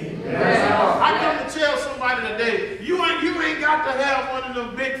on me. I come to tell somebody today, you ain't got to have one of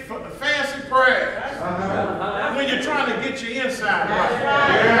them big fancy prayers when you're trying to get your inside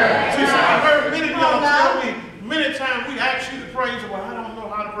right. See, I've heard many of y'all tell me, many times we ask you to pray, so, well, I don't know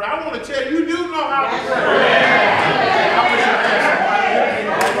how to pray. I want to tell you, you do know how to pray. I wish I had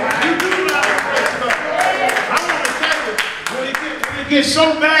somebody. You do know how to pray. I want to tell you, when it gets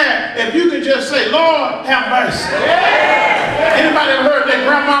so bad, if you can just say, Lord, have mercy. Anybody ever heard their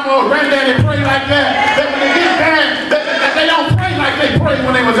grandmama or granddaddy pray like that? That when it gets bad, that they don't pray like they prayed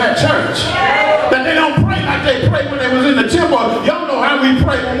when they was at church. That they don't pray like they prayed when they was in the temple. Y'all know how we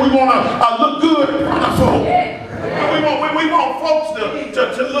pray when we want to look good in front of folk. When we want folks to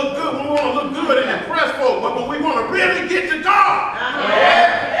look good, when we want to look good and impress folks, but when we want to really get to God,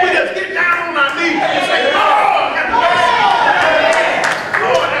 we just get down on our knees and say, Lord, have mercy.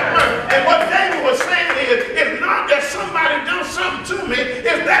 Lord, have mercy. And what David was saying is, it's not that somebody done something to me,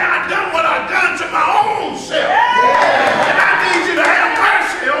 it's that I done what I done to my own self. And I need you to have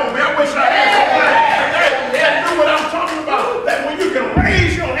mercy on me. I wish I had somebody today that knew what I'm talking about. That when you can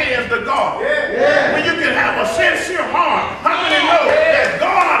raise your hands to God, when you can have a sincere heart, how many know that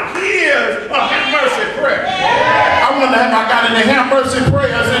God hears a have mercy prayer? I wonder if I got any have mercy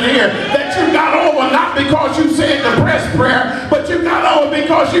prayers in here that you got over not because you said the breast prayer, but you got over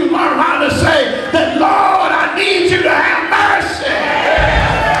because you learned how to say that, Lord, I need you to have mercy.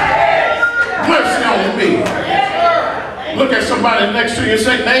 Mercy on me. Look at somebody next to you and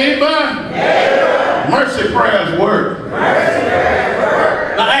say, neighbor, mercy prayers work.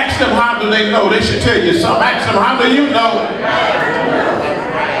 Now ask them, how do they know? They should tell you something. Ask them, how do you know?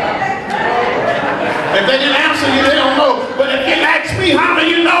 If they didn't answer you, they don't know. But if you ask me, how do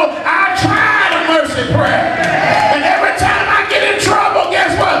you know? I tried a mercy prayer. And every time I get in trouble,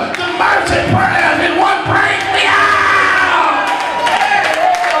 guess what? The mercy prayers is what brings me out.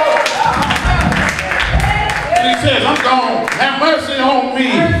 And he says, I'm going to have mercy on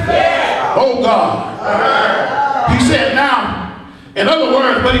me. Oh God. He said, now, in other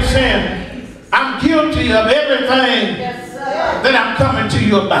words, what he's saying, I'm guilty of everything that I'm coming to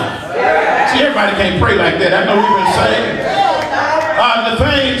you about. See, everybody can't pray like that. I know we've been saying. The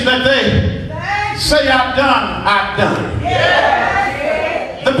things that they say I've done.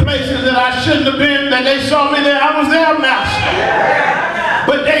 The places that I shouldn't have been, that they saw me there, I was their master.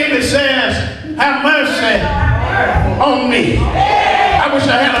 But David says, have mercy on me. I wish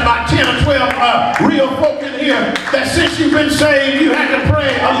I had about 10 or 12 real folk in here that since you've been saved, you had to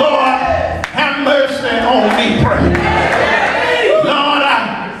pray, Lord, have mercy on me. Pray. Lord,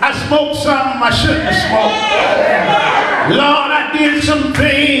 I smoked something I shouldn't have smoked. Lord, I did some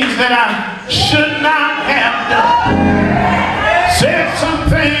things that I should not have done. Said some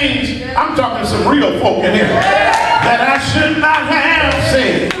things, I'm talking to some real folk in here, that I should not have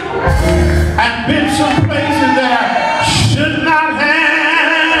said. And been some places that I should not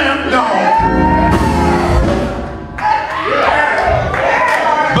have gone.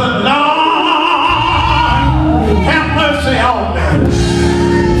 But Lord, have mercy on me.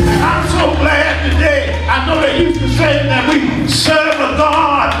 I'm so glad today. I know they used to say that we serve a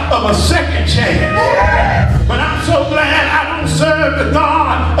God of a second chance. But I'm so glad I don't serve the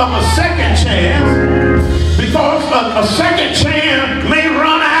God of a second chance, because a second chance may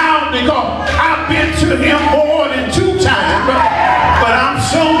run out, because I've been to him more than 2 times. But I'm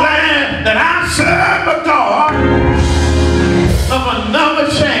so glad that I serve a God of another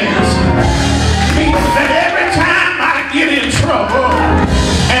chance. Means that every time I get in trouble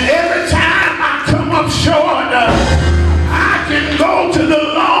and every time I come up short, I can go to the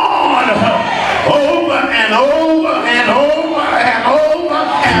Lord over and over and over and over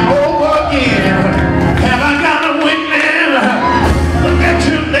and over again. Have I got a witness? Look at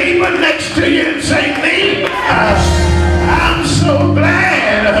your neighbor next to you and say, neighbor, I'm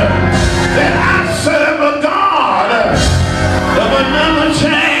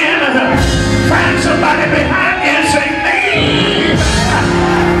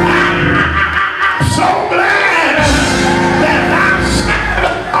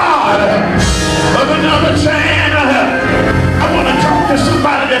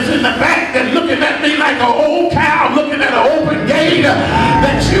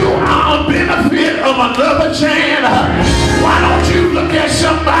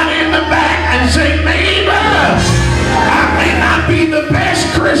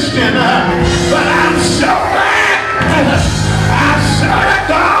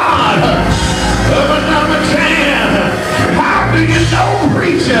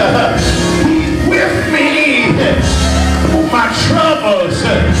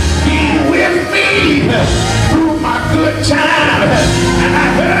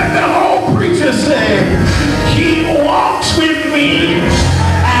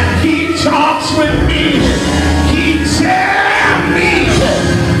walks with me. He tells me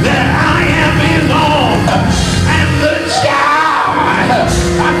that I am his own. And the child,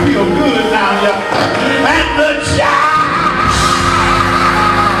 I feel good now, y'all. And the child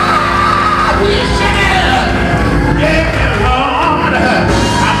will share. Yeah, Lord.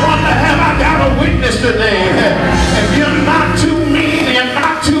 I wonder, have I got a witness today? If you're not too mean and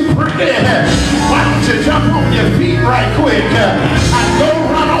not too pretty, why don't you jump on your feet right quick? I go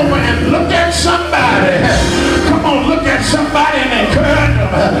run over and look at somebody. Come on, look at somebody and encourage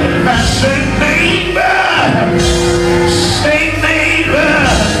them. And say, neighbor,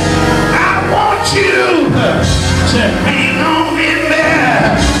 I want you to hang on in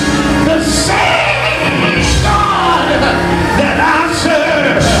there. The same God that I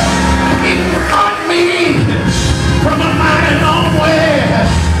serve, he brought me from a mighty long way.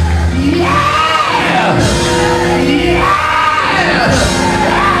 Yeah!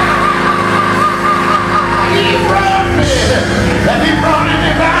 He brought me. Have he brought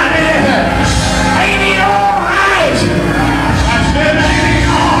anybody? Ain't he all right? I said, ain't he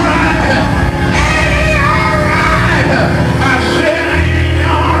all right? Ain't he all right? I said, ain't he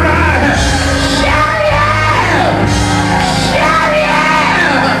all right? Shout yeah! Shout yeah!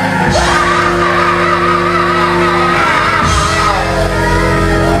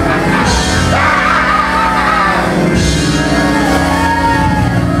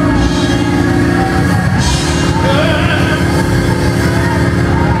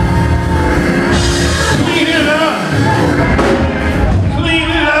 Clean it up. Clean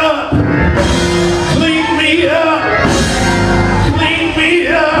it up. Clean me up. Clean me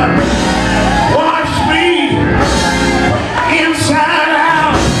up. Wash me inside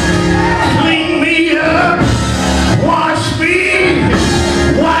out. Clean me up. Wash me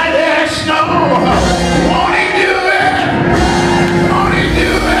white as snow. Won't he do it? Won't he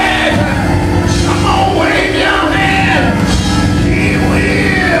do it? Come on, wave your hand. He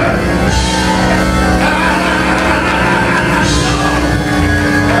will.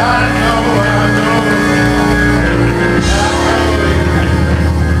 I know.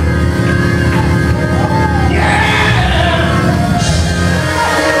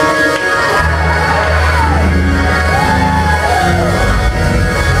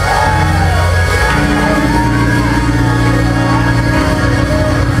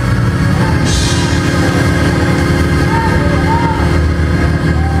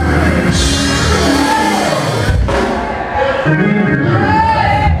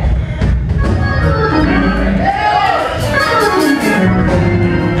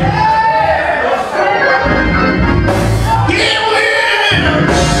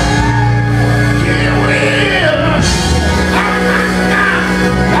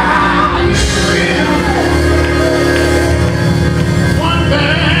 One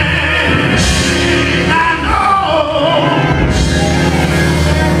thing I know.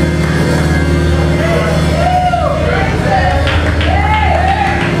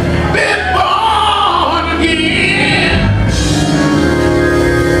 Been born again.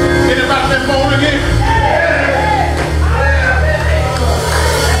 Anybody been born again?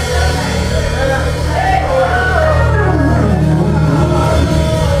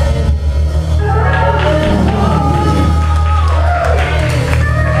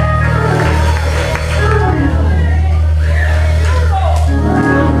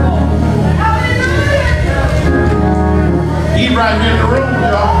 He right here in the room,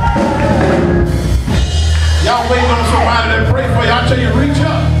 y'all. Y'all waiting on somebody to pray for you. I tell you, reach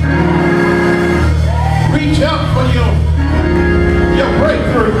up. Reach up for your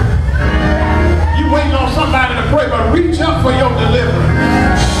breakthrough. You waiting on somebody to pray, but reach up for your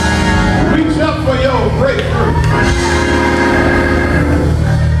deliverance. Reach up for your breakthrough.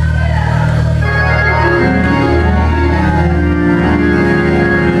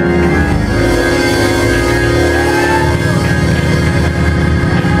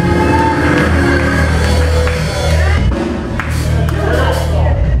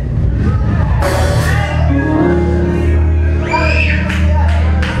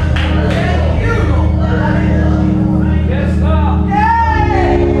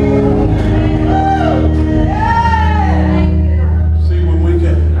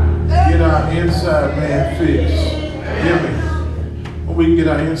 Inside man fixed. Hear me? When we can get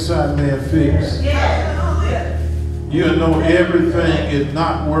our inside man fixed, you'll know everything is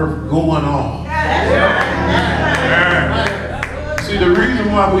not worth going on. See, the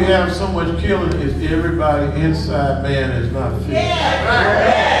reason why we have so much killing is everybody inside man is not fixed.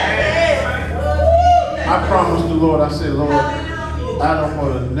 I promised the Lord, I said, Lord, I don't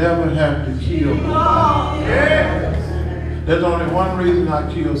want to never have to kill nobody. There's only one reason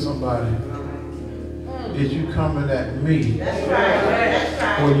I kill somebody. is you coming at me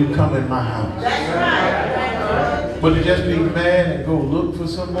or you come in my house. But to just be mad and go look for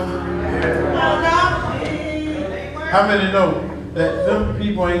somebody? How many know that them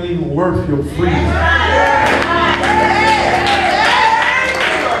people ain't even worth your freedom?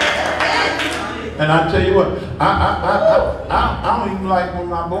 And I tell you what, I don't even like when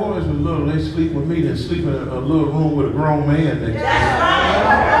my boys were little, they sleep with me, they sleep in a little room with a grown man next to them.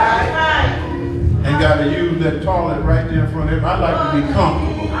 And got to use that toilet right there in front of them. I like to be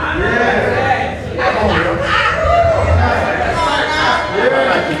comfortable.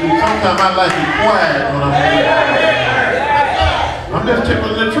 Sometimes I like to be quiet when I'm here. I'm just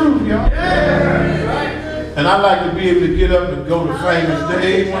telling the truth, y'all. And I like to be able to get up and go to Famous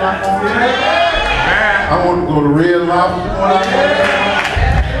Days when I want to. I want to go to Red Lobster when I want to.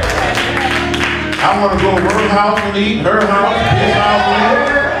 I want to go to her house and eat, her house, his house and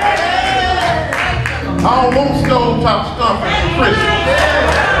eat. I don't want stovetop stuffing for Christmas.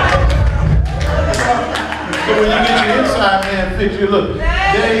 So when you get your inside man fixed, you look,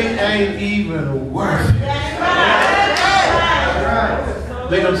 they ain't even worth it.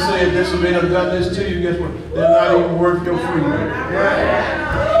 They done said this and they done done this to you, guess what? They're not even worth your freedom.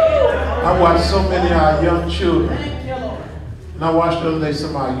 I watched so many of our young children. And I watched the other day some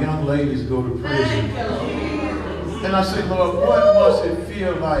of our young ladies go to prison. And I said, Lord, what must it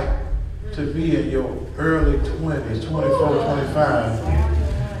feel like to be in your early 20s, 24, 25,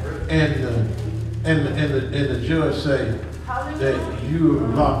 and the judge say that you're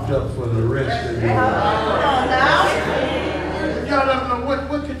locked up for the rest of your life? Y'all don't know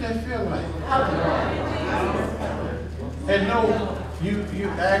what could that feel like? And no, you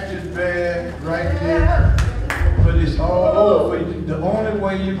acted bad right there, but it's all over. The only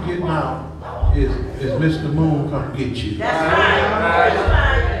way you get out is Mr. Moon come get you.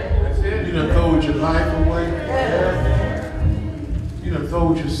 You done throwed your life away. You done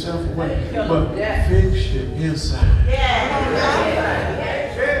throwed yourself away. But fix your inside.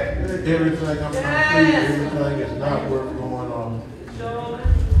 Everything I'm complete, everything is not worth going on.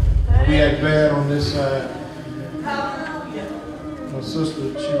 We act bad on this side. My sister,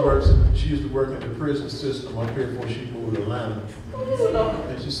 she used to work in the prison system up here before she moved to Atlanta.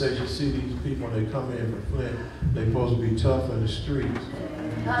 And she said she see these people when they come in from Flint, they're supposed to be tough in the streets.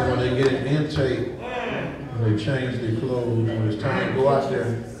 But when they get an intake, when they change their clothes, when it's time to go out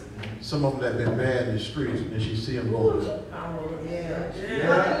there, some of them that been bad in the streets, and she see them going.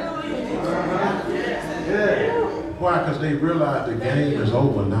 Why? Because they realize the game is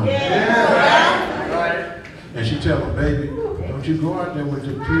over now. And she tell them, baby, don't you go out there with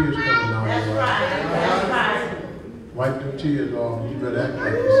your tears coming out your eyes. Wipe them tears off, and you better act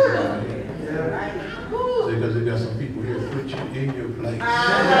like you're still out here. Because they got some people here to put you in your place.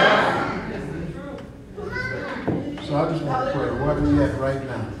 So I just want to pray, where we at right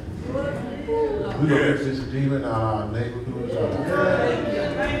now? We're going to get this demon out of our neighborhoods, out of our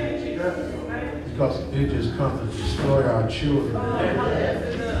families. Because it just comes to destroy our children.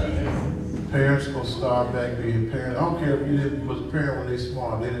 Parents gonna start back being parents. I don't care if you was a parent when they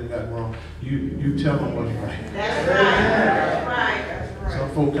small, they didn't got wrong. You tell them what's right. That's right. Some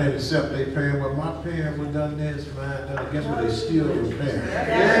folk can't accept their parent. Well, my parent would done this, mine done. Guess what? They still your parent.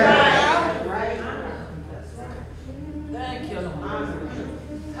 That's right. Thank you, Lord.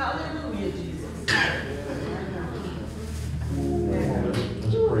 Hallelujah, Jesus.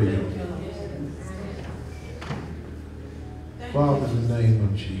 Let's pray. Father, in the name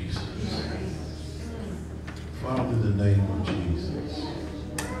of Jesus. Father, in the name of Jesus.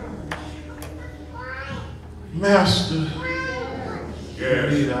 Master, we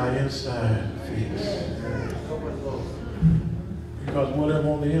need our inside fixed. Because whatever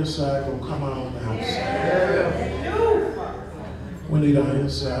on the inside will come out on the outside. We need our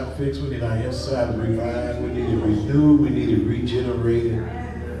inside fixed. We need our inside revived. We need it renewed. We need it regenerated.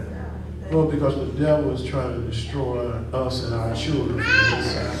 Lord, because the devil is trying to destroy us and our children from the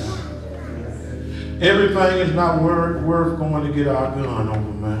inside. Everything is not worth going to get our gun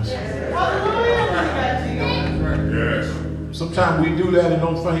over, Master. Yes. Sometimes we do that and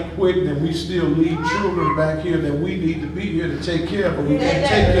don't think quick, then we still leave children back here that we need to be here to take care of, but we can't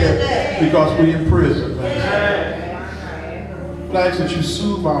take care of because we're in prison, Master. I ask that you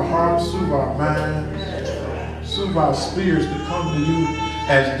soothe our hearts, soothe our minds, soothe our spirits to come to you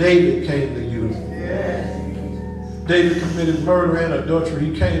as David came to you. David committed murder and adultery.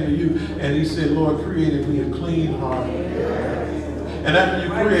 He came to you and he said, Lord, create me a clean heart. And after you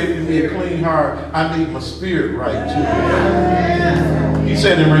created me a clean heart, I need my spirit right too. He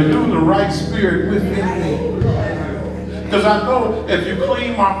said, and renew the right spirit within me. Because I know if you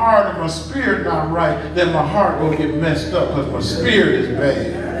clean my heart and my spirit not right, then my heart will get messed up because my spirit is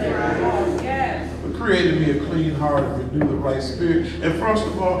bad. But created me a clean heart and renew the right spirit. And first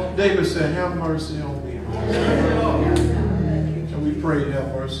of all, David said, have mercy on me. And we pray,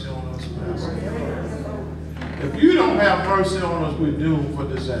 have mercy on us, Master. If you don't have mercy on us, we're doomed for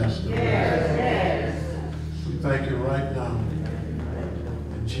disaster. We thank you right now.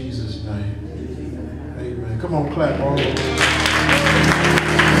 In Jesus' name. Amen. Come on, clap all over. I'm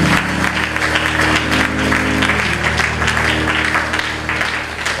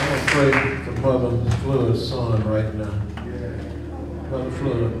going to pray for Mother Flood's son right now. Mother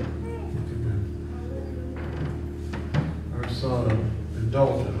Flood. Her son in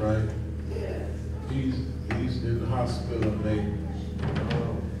Dalton, right? He's in the hospital and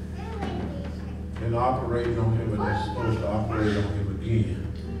they're operating on him and they're supposed to operate on him again.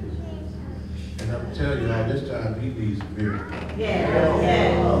 And I'm telling you all, this time he needs a miracle.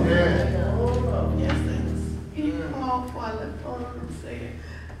 He called while the phone and said,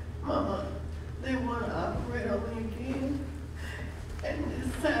 Mama, they want to operate on me again. And this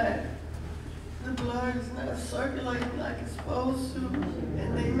time, the blood is not circulating like it's supposed to.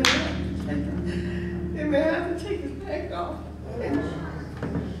 And they may have to take his back off. And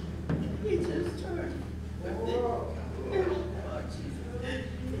he just turned.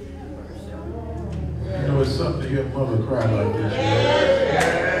 You know, it's something to hear a mother cry like this.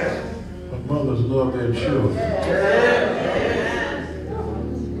 But mothers love their children.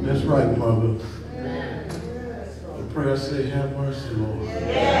 That's right, mother. The prayer say, have mercy, Lord.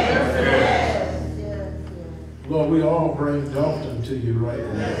 Lord, we all bring Dalton to you right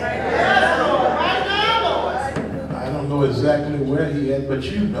now. I don't know exactly where he at, but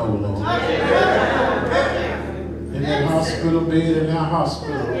you know, Lord. In that hospital bed, in that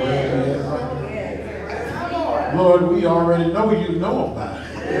hospital, where he at right now. Lord, we already know you know about it.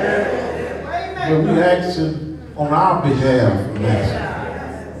 But we asking on our behalf, Master,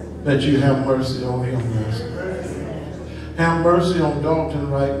 that you have mercy on him, Master. Have mercy on Dalton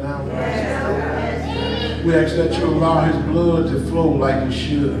right now, Master. We ask that you allow his blood to flow like it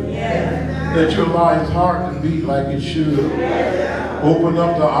should. That you allow his heart to beat like it should. Open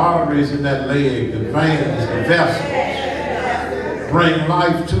up the arteries in that leg, the veins, the vessels. Bring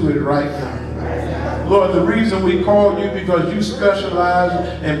life to it right now. Lord, the reason we call you because you specialize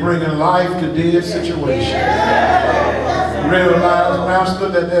in bringing life to dead situations. Realize, Master,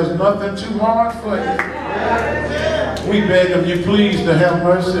 that there's nothing too hard for you. We beg of you, please, to have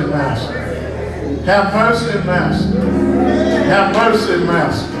mercy, Master. Have mercy, Master. Have mercy,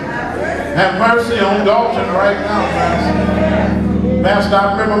 Master. Have mercy on Dalton right now, Master. Master,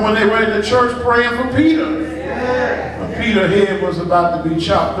 I remember when they were in the church praying for Peter. When Peter's head was about to be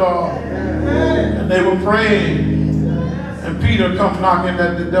chopped off. And they were praying. And Peter come knocking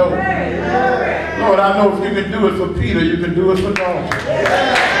at the door. Lord, I know if you can do it for Peter, you can do it for Dalton.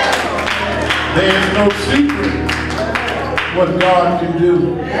 There is no secret what God can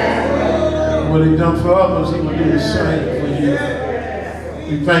do. What he done for others, he will do the same for you.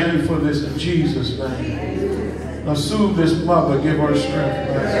 We thank you for this in Jesus' name. Now soothe this mother, give her strength,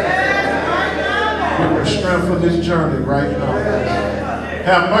 Master. Give her strength for this journey right now, Master.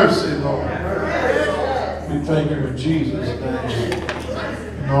 Have mercy, Lord. We thank you in Jesus' name.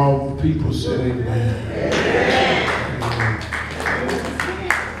 And all the people said amen.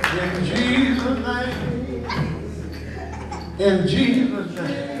 In Jesus' name. In Jesus'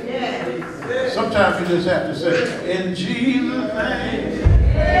 name. Sometimes you just have to say, in Jesus' name.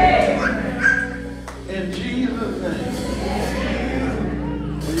 In Jesus' name.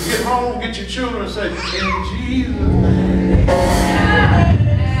 When you get home, get your children and say, in Jesus' name.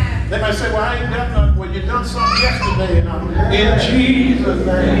 They might say, well, I ain't done nothing. Well, you done something yesterday. And I'm in Jesus'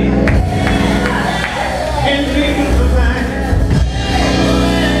 name. In Jesus' name.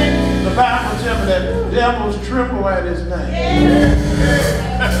 The Bible tells me that devils tremble at his name.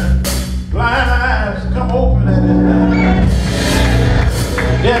 Blind eyes come open at his name.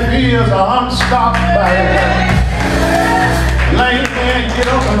 Deaf ears are unstopped by his name. Lame man get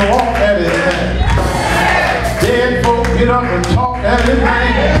up and walk at his name. Dead folk get up and talk at his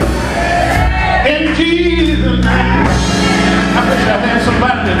name. In Jesus' name. I wish I had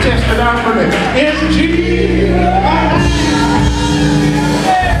somebody to test it out for me. In Jesus' name.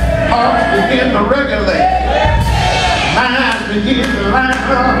 Hearts begin to regulate. Minds begin to line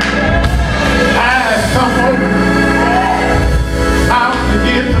up. Eyes come open. Mouth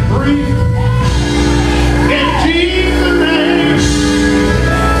begin to breathe. In Jesus' name.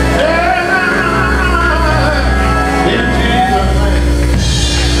 In Jesus' name.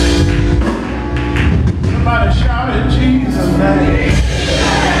 Somebody shout in Jesus'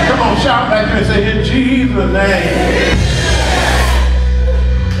 Somebody say, in Jesus' name.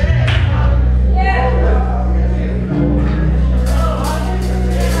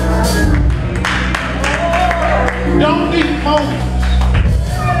 Don't be Moses.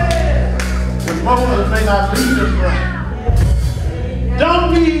 Because Moses may not lead us right. Don't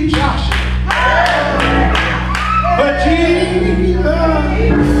be Joshua. But Jesus.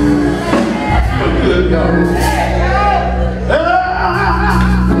 I feel good, y'all.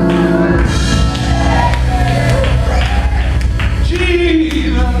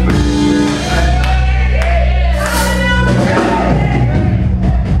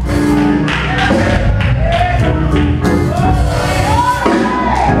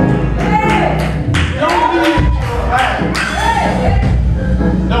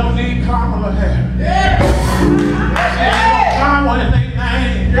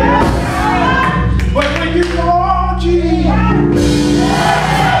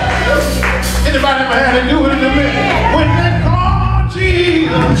 Anybody ever had to do it in the middle? When they call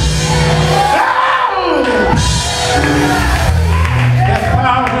Jesus, oh! That's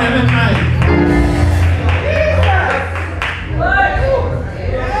power in His name.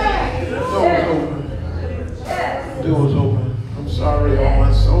 The door's open. I'm sorry, all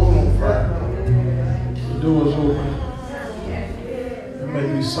my soul on fire. The door's open. There may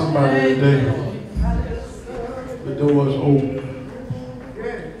be somebody today. The door's open.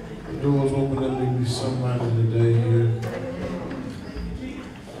 The doors open, there may be somebody today here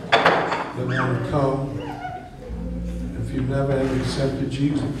that want to come. If you've never ever accepted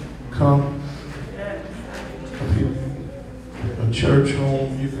Jesus, come. If you're a church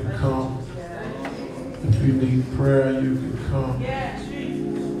home, you can come. If you need prayer, you can come.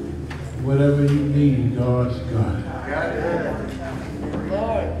 Whatever you need, God's got it.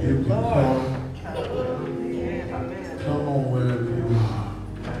 You can come. Come on wherever you are.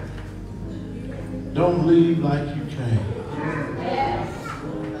 Don't leave like you came.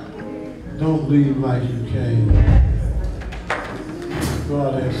 Don't leave like you came.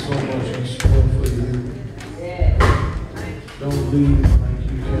 God has so much in store for you. Don't leave like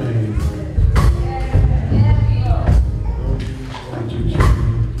you came. Don't leave like you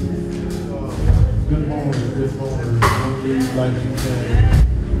came. Good morning, good morning. Don't leave like you came.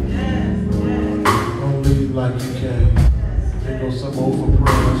 Don't leave like you came. There goes some over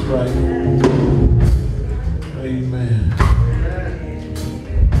prayer, that's right. Amen.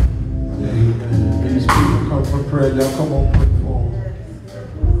 Amen. These people come for prayer. Y'all come on, pray for them.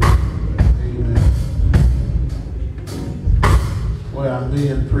 Amen. Well, I'm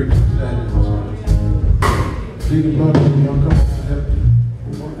being preached that is. Deacon Butler, y'all come on and help me.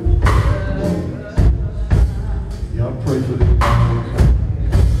 Y'all pray for these people.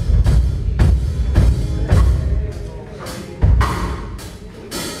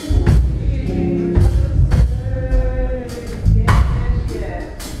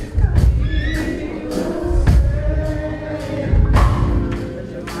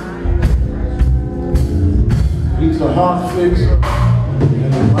 He's a heart fixer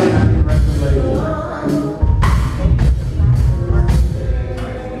and a mind regulator.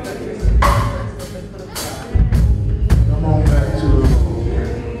 Come on back to the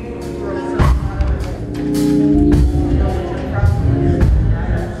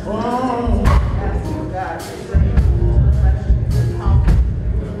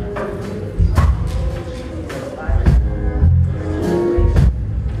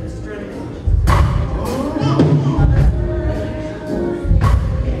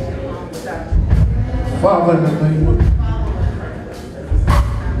Father, in the name of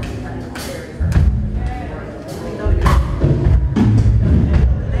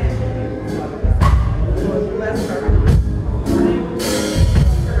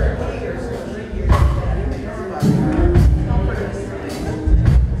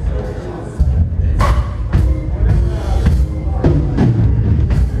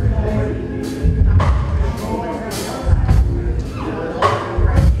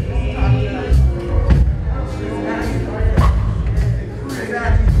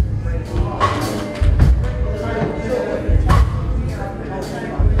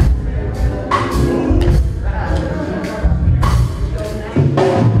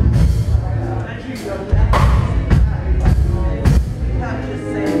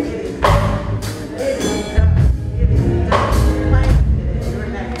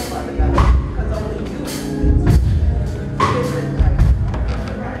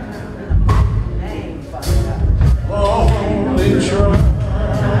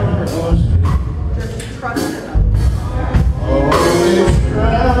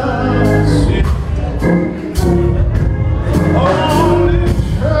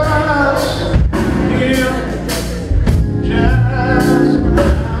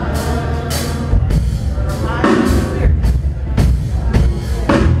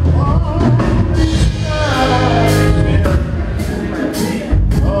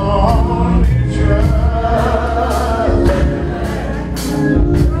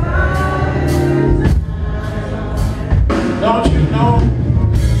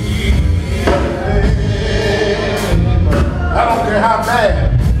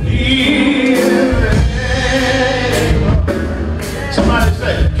Somebody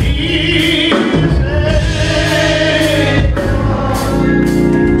say, He is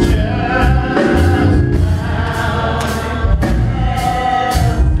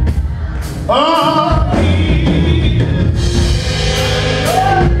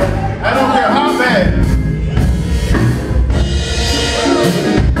I don't care how bad.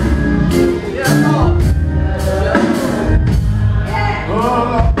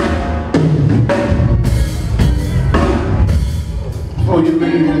 Before you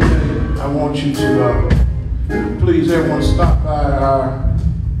leave today, I want you to please everyone stop by our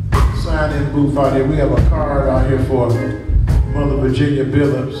sign-in booth out here. We have a card out here for Mother Virginia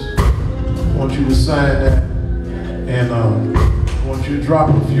Billups. I want you to sign that, and I want you to drop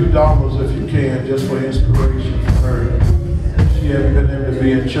a few dollars if you can, just for inspiration for her. She hasn't been able to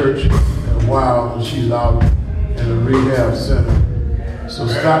be in church in a while, and she's out in a rehab center. So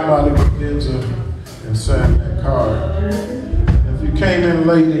stop by the Cadenza and sign that card. If you came in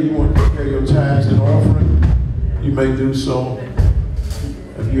late and you want to prepare your tithes and offering, you may do so.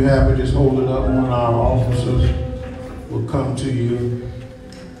 If you have it, just hold it up. One of our officers will come to you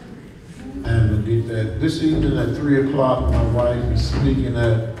and we'll get that. This evening at 3 o'clock, my wife is speaking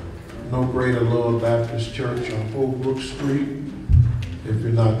at No Greater Love Baptist Church on Holbrook Street. If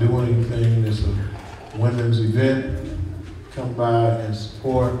you're not doing anything, it's a women's event. Come by and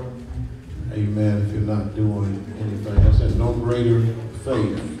support. Amen. If you're not doing anything, that's at No Greater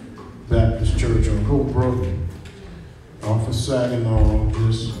Faith Baptist Church on Holbrook, off of Saginaw.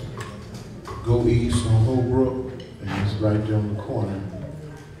 Just go east on Holbrook, and it's right there on the corner.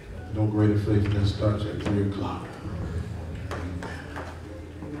 No Greater Faith, and that starts at 3 o'clock.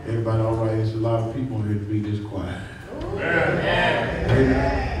 Everybody all right? There's a lot of people here to be this quiet.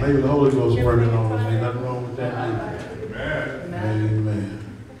 Maybe the Holy Ghost working on us. Ain't nothing wrong with that either. Amen.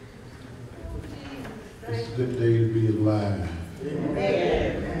 It's a good day to be alive.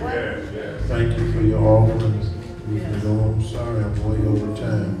 Thank you for your offerings. I'm sorry I'm way over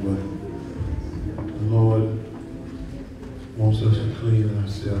time, but the Lord wants us to clean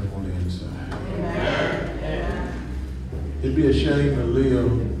ourselves on the inside. It'd be a shame to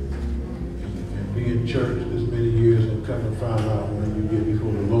live and be in church this many years and come to find out when you get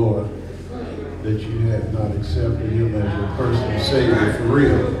before the Lord that you have not accepted Him as your personal Savior for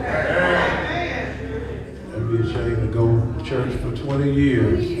real. It'd be a shame to go to church for 20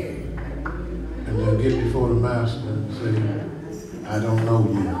 years and then get before the Master and say, I don't know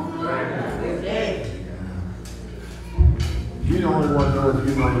you. You the only one know if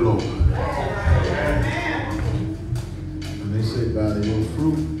you know the Lord. And they say, by your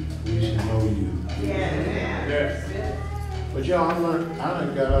fruit, we should know you. But y'all, I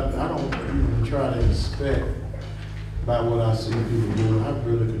don't even try to inspect by what I see people doing. I'm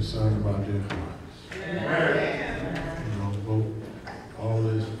really concerned about their hearts. You know, both all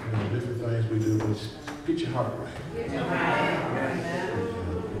this, different things we do, but get your heart right.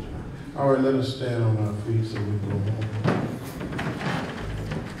 All right, let us stand on our feet so we can go home.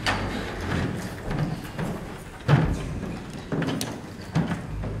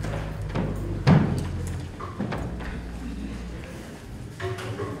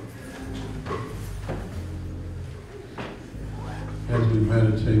 As we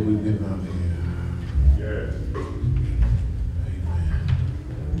meditate, we get out of here. Yes. Amen.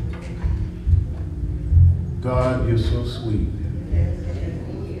 God, you're so sweet.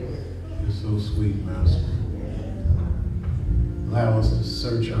 You're so sweet, Master. Allow us to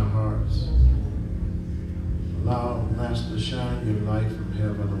search our hearts. Allow, Master, to shine your light from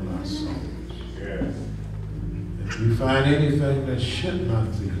heaven on our souls. Yes. If you find anything that should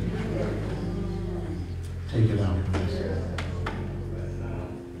not be, take it out, Master.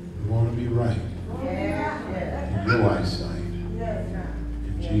 We want to be right in your eyesight.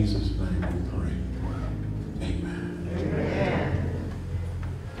 In Jesus' name we pray. Amen.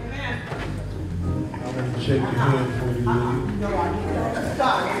 I want to shake your hand before you leave.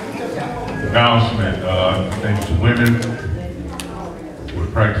 Announcement. Thanks to women with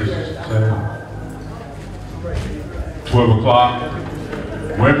practice 12 o'clock.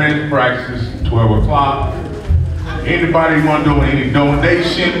 Women practice 12 o'clock. Anybody want to do any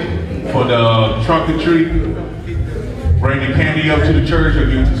donation for the trunk or treat? Bring the candy up to the church or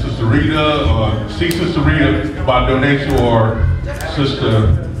give it to Sister Rita, or see Sister Rita by donation, or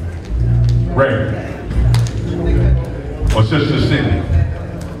Sister Ray, or Sister Cindy.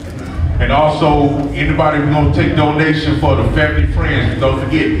 And also, anybody who's going to take donation for the Family Friends, don't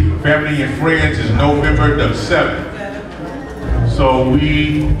forget, Family and Friends is November the 7th. So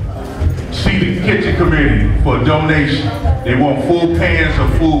we See the kitchen committee for a donation. They want full pans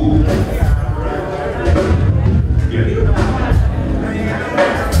of food.